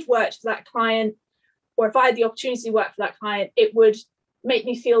if I'd worked for that client, or if I had the opportunity to work for that client, it would make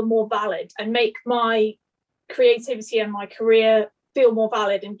me feel more valid and make my creativity and my career feel more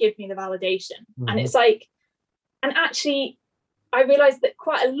valid and give me the validation. And it's like, and actually I realized that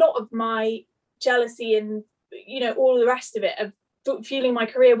quite a lot of my jealousy and all the rest of it of fueling my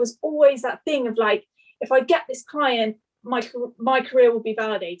career was always that thing of like, if I get this client, my career will be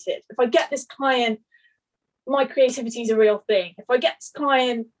validated. If I get this client, my creativity is a real thing. If I get this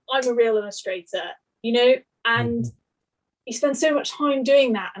client, I'm a real illustrator, and you spend so much time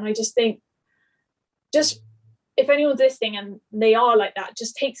doing that. And I just think, if anyone's listening and they are like that,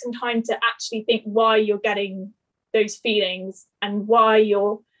 just take some time to actually think why you're getting those feelings and why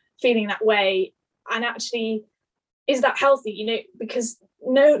you're feeling that way. And actually, is that healthy? Because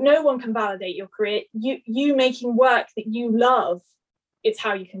no one can validate your career. You making work that you love is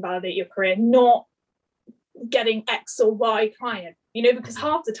how you can validate your career, not getting X or Y client, because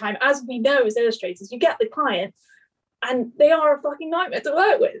half the time, as we know as illustrators, you get the client and they are a fucking nightmare to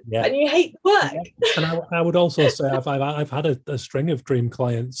work with, and you hate the work. And I would also say I've had a string of dream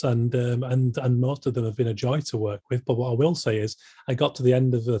clients, and most of them have been a joy to work with. But what I will say is, I got to the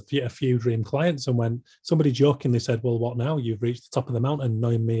end of a few dream clients, and when somebody jokingly said, "Well, what now? You've reached the top of the mountain,"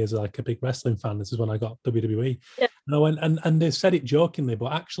 knowing me as like a big wrestling fan. This is when I got WWE. Yeah. And I went, and they said it jokingly,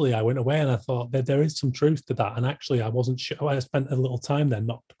 but actually I went away and I thought that there is some truth to that. And actually I wasn't sure. I spent a little time there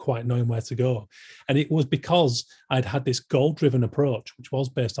not quite knowing where to go. And it was because I'd had this goal-driven approach, which was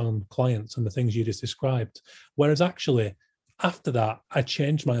based on clients and the things you just described. Whereas actually after that, I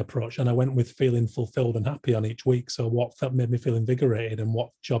changed my approach and I went with feeling fulfilled and happy on each week. So what made me feel invigorated and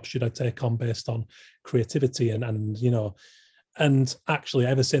what job should I take on based on creativity and actually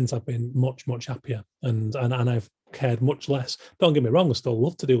ever since I've been much, much happier and I've cared much less. Don't get me wrong, I still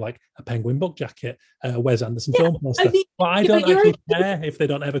love to do like a Penguin book jacket, Wes Anderson film poster, but I don't actually care if they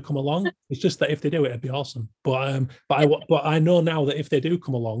don't ever come along. It's just that if they do, it'd be awesome. But I know now that if they do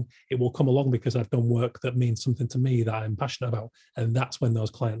come along, it will come along because I've done work that means something to me that I'm passionate about, and that's when those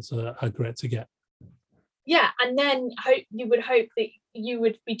clients are great to get. Yeah, and then you would hope that you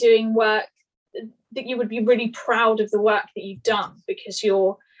would be doing work that you would be really proud of the work that you've done because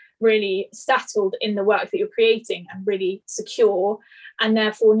you're really settled in the work that you're creating and really secure, and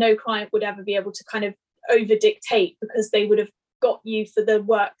therefore no client would ever be able to kind of over dictate because they would have got you for the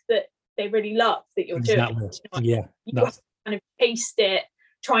work that they really love that you're doing. You have to kind of taste it,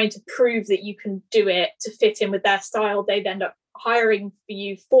 trying to prove that you can do it to fit in with their style. They'd end up hiring for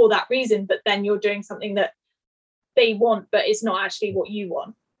you for that reason, but then you're doing something that they want but it's not actually what you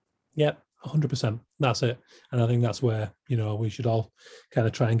want. Yep. 100%. That's it. And I think that's where, we should all kind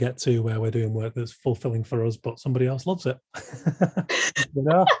of try and get to, where we're doing work that's fulfilling for us, but somebody else loves it.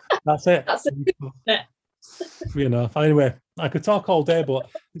 That's it. That's it. Anyway, I could talk all day,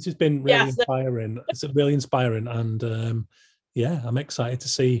 but this has been really inspiring. It's really inspiring. And I'm excited to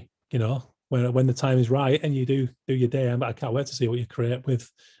see, when the time is right and you do your day. I can't wait to see what you create with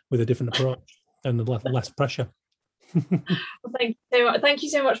a different approach and less pressure. Well, thank you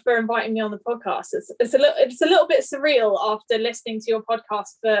so much for inviting me on the podcast. It's a little bit surreal after listening to your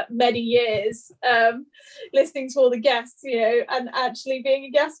podcast for many years, listening to all the guests, and actually being a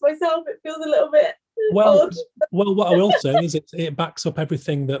guest myself. It feels a little bit odd. Well, what I will say is it backs up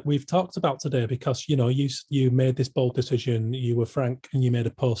everything that we've talked about today, because you made this bold decision. You were frank and you made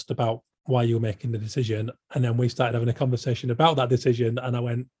a post about why you were making the decision, and then we started having a conversation about that decision, and I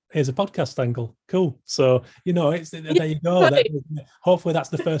went, here's a podcast angle. Cool. So, there you go. Right. Hopefully that's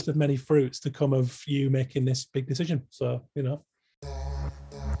the first of many fruits to come of you making this big decision. So,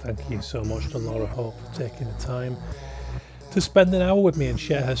 Thank you so much to Laura Hope for taking the time to spend an hour with me and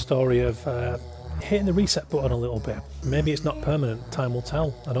share her story of hitting the reset button a little bit. Maybe it's not permanent. Time will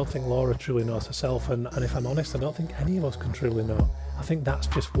tell. I don't think Laura truly knows herself. And if I'm honest, I don't think any of us can truly know. I think that's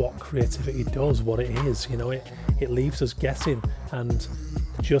just what creativity does, what it is. It leaves us guessing, and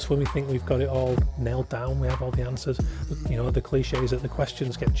just when we think we've got it all nailed down, we have all the answers. The cliche is that the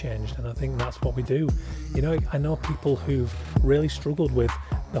questions get changed, and I think that's what we do. I know people who've really struggled with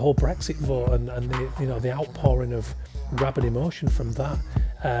the whole Brexit vote and the outpouring of rabid emotion from that,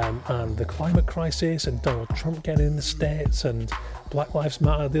 and the climate crisis and Donald Trump getting in the States and Black Lives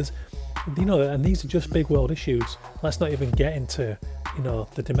Matter. And these are just big world issues. Let's not even get into,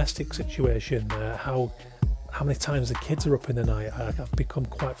 the domestic situation, how many times the kids are up in the night. I've become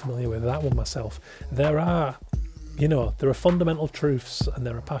quite familiar with that one myself. There are fundamental truths and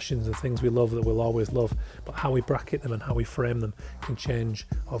there are passions and things we love that we'll always love, but how we bracket them and how we frame them can change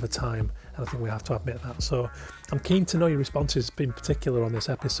over time, and I think we have to admit that. So I'm keen to know your responses in particular on this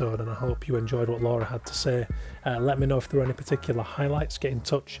episode, and I hope you enjoyed what Laura had to say. Let me know if there are any particular highlights. Get in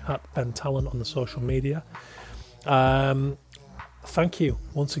touch at Ben Talent on the social media. Thank you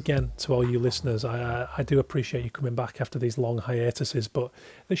once again to all you listeners. I do appreciate you coming back after these long hiatuses, but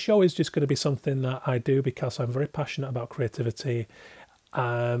the show is just going to be something that I do because I'm very passionate about creativity.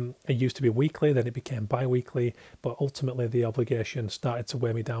 It used to be weekly, then it became bi-weekly, but ultimately the obligation started to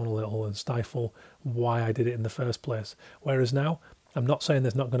weigh me down a little and stifle why I did it in the first place. Whereas now, I'm not saying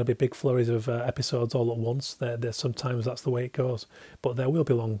there's not going to be big flurries of episodes all at once. There's sometimes that's the way it goes, but there will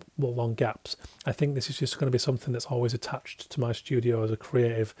be long gaps. I think this is just going to be something that's always attached to my studio as a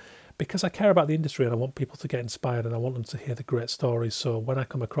creative, because I care about the industry and I want people to get inspired and I want them to hear the great stories. So when I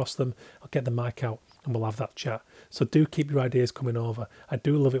come across them, I'll get the mic out and we'll have that chat. So do keep your ideas coming over. I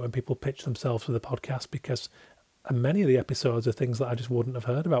do love it when people pitch themselves for the podcast, because many of the episodes are things that I just wouldn't have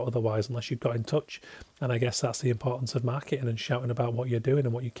heard about otherwise unless you'd got in touch. And I guess that's the importance of marketing and shouting about what you're doing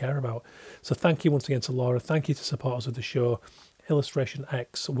and what you care about. So thank you once again to Laura. Thank you to supporters of the show. Illustration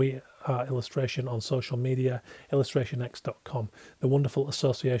X, we are Illustration on social media, illustrationx.com, the wonderful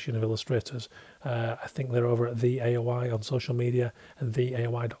association of illustrators. I think they're over at the AOI on social media and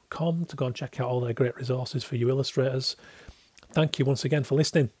theaoi.com to go and check out all their great resources for you illustrators. Thank you once again for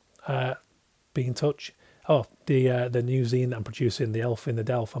listening. Be in touch. Oh, the new zine that I'm producing, The Elf in the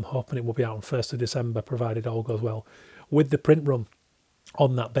Delph, I'm hoping it will be out on 1st of December, provided all goes well, with the print run.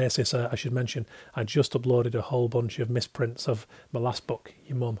 On that basis, I should mention, I just uploaded a whole bunch of misprints of my last book,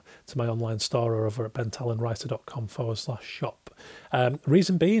 Your Mum, to my online store over at bentalentwriter.com/shop.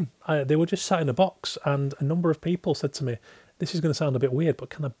 Reason being, they were just sat in a box, and a number of people said to me, this is going to sound a bit weird, but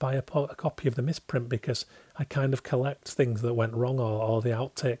can I buy a copy of the misprint, because I kind of collect things that went wrong or the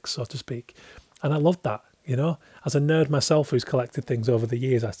outtakes, so to speak. And I loved that. As a nerd myself who's collected things over the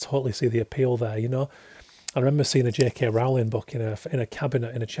years, I totally see the appeal there. I remember seeing a J.K. Rowling book in a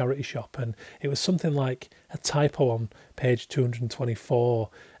cabinet in a charity shop, and it was something like a typo on page 224,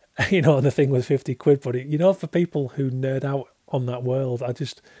 and the thing was 50 quid. But for people who nerd out on that world, I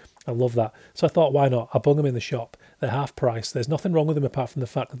love that. So I thought, why not? I bung them in the shop. They're half price. There's nothing wrong with them apart from the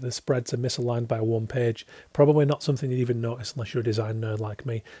fact that the spreads are misaligned by one page. Probably not something you'd even notice unless you're a design nerd like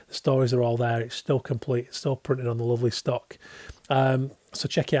me. The stories are all there. It's still complete. It's still printed on the lovely stock. So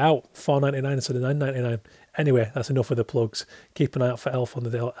check it out. $4.99 instead of $9.99. Anyway, that's enough of the plugs. Keep an eye out for Elf in the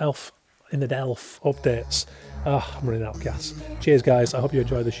Delph updates. I'm running out of gas. Cheers, guys. I hope you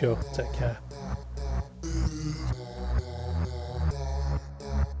enjoy the show. Take care.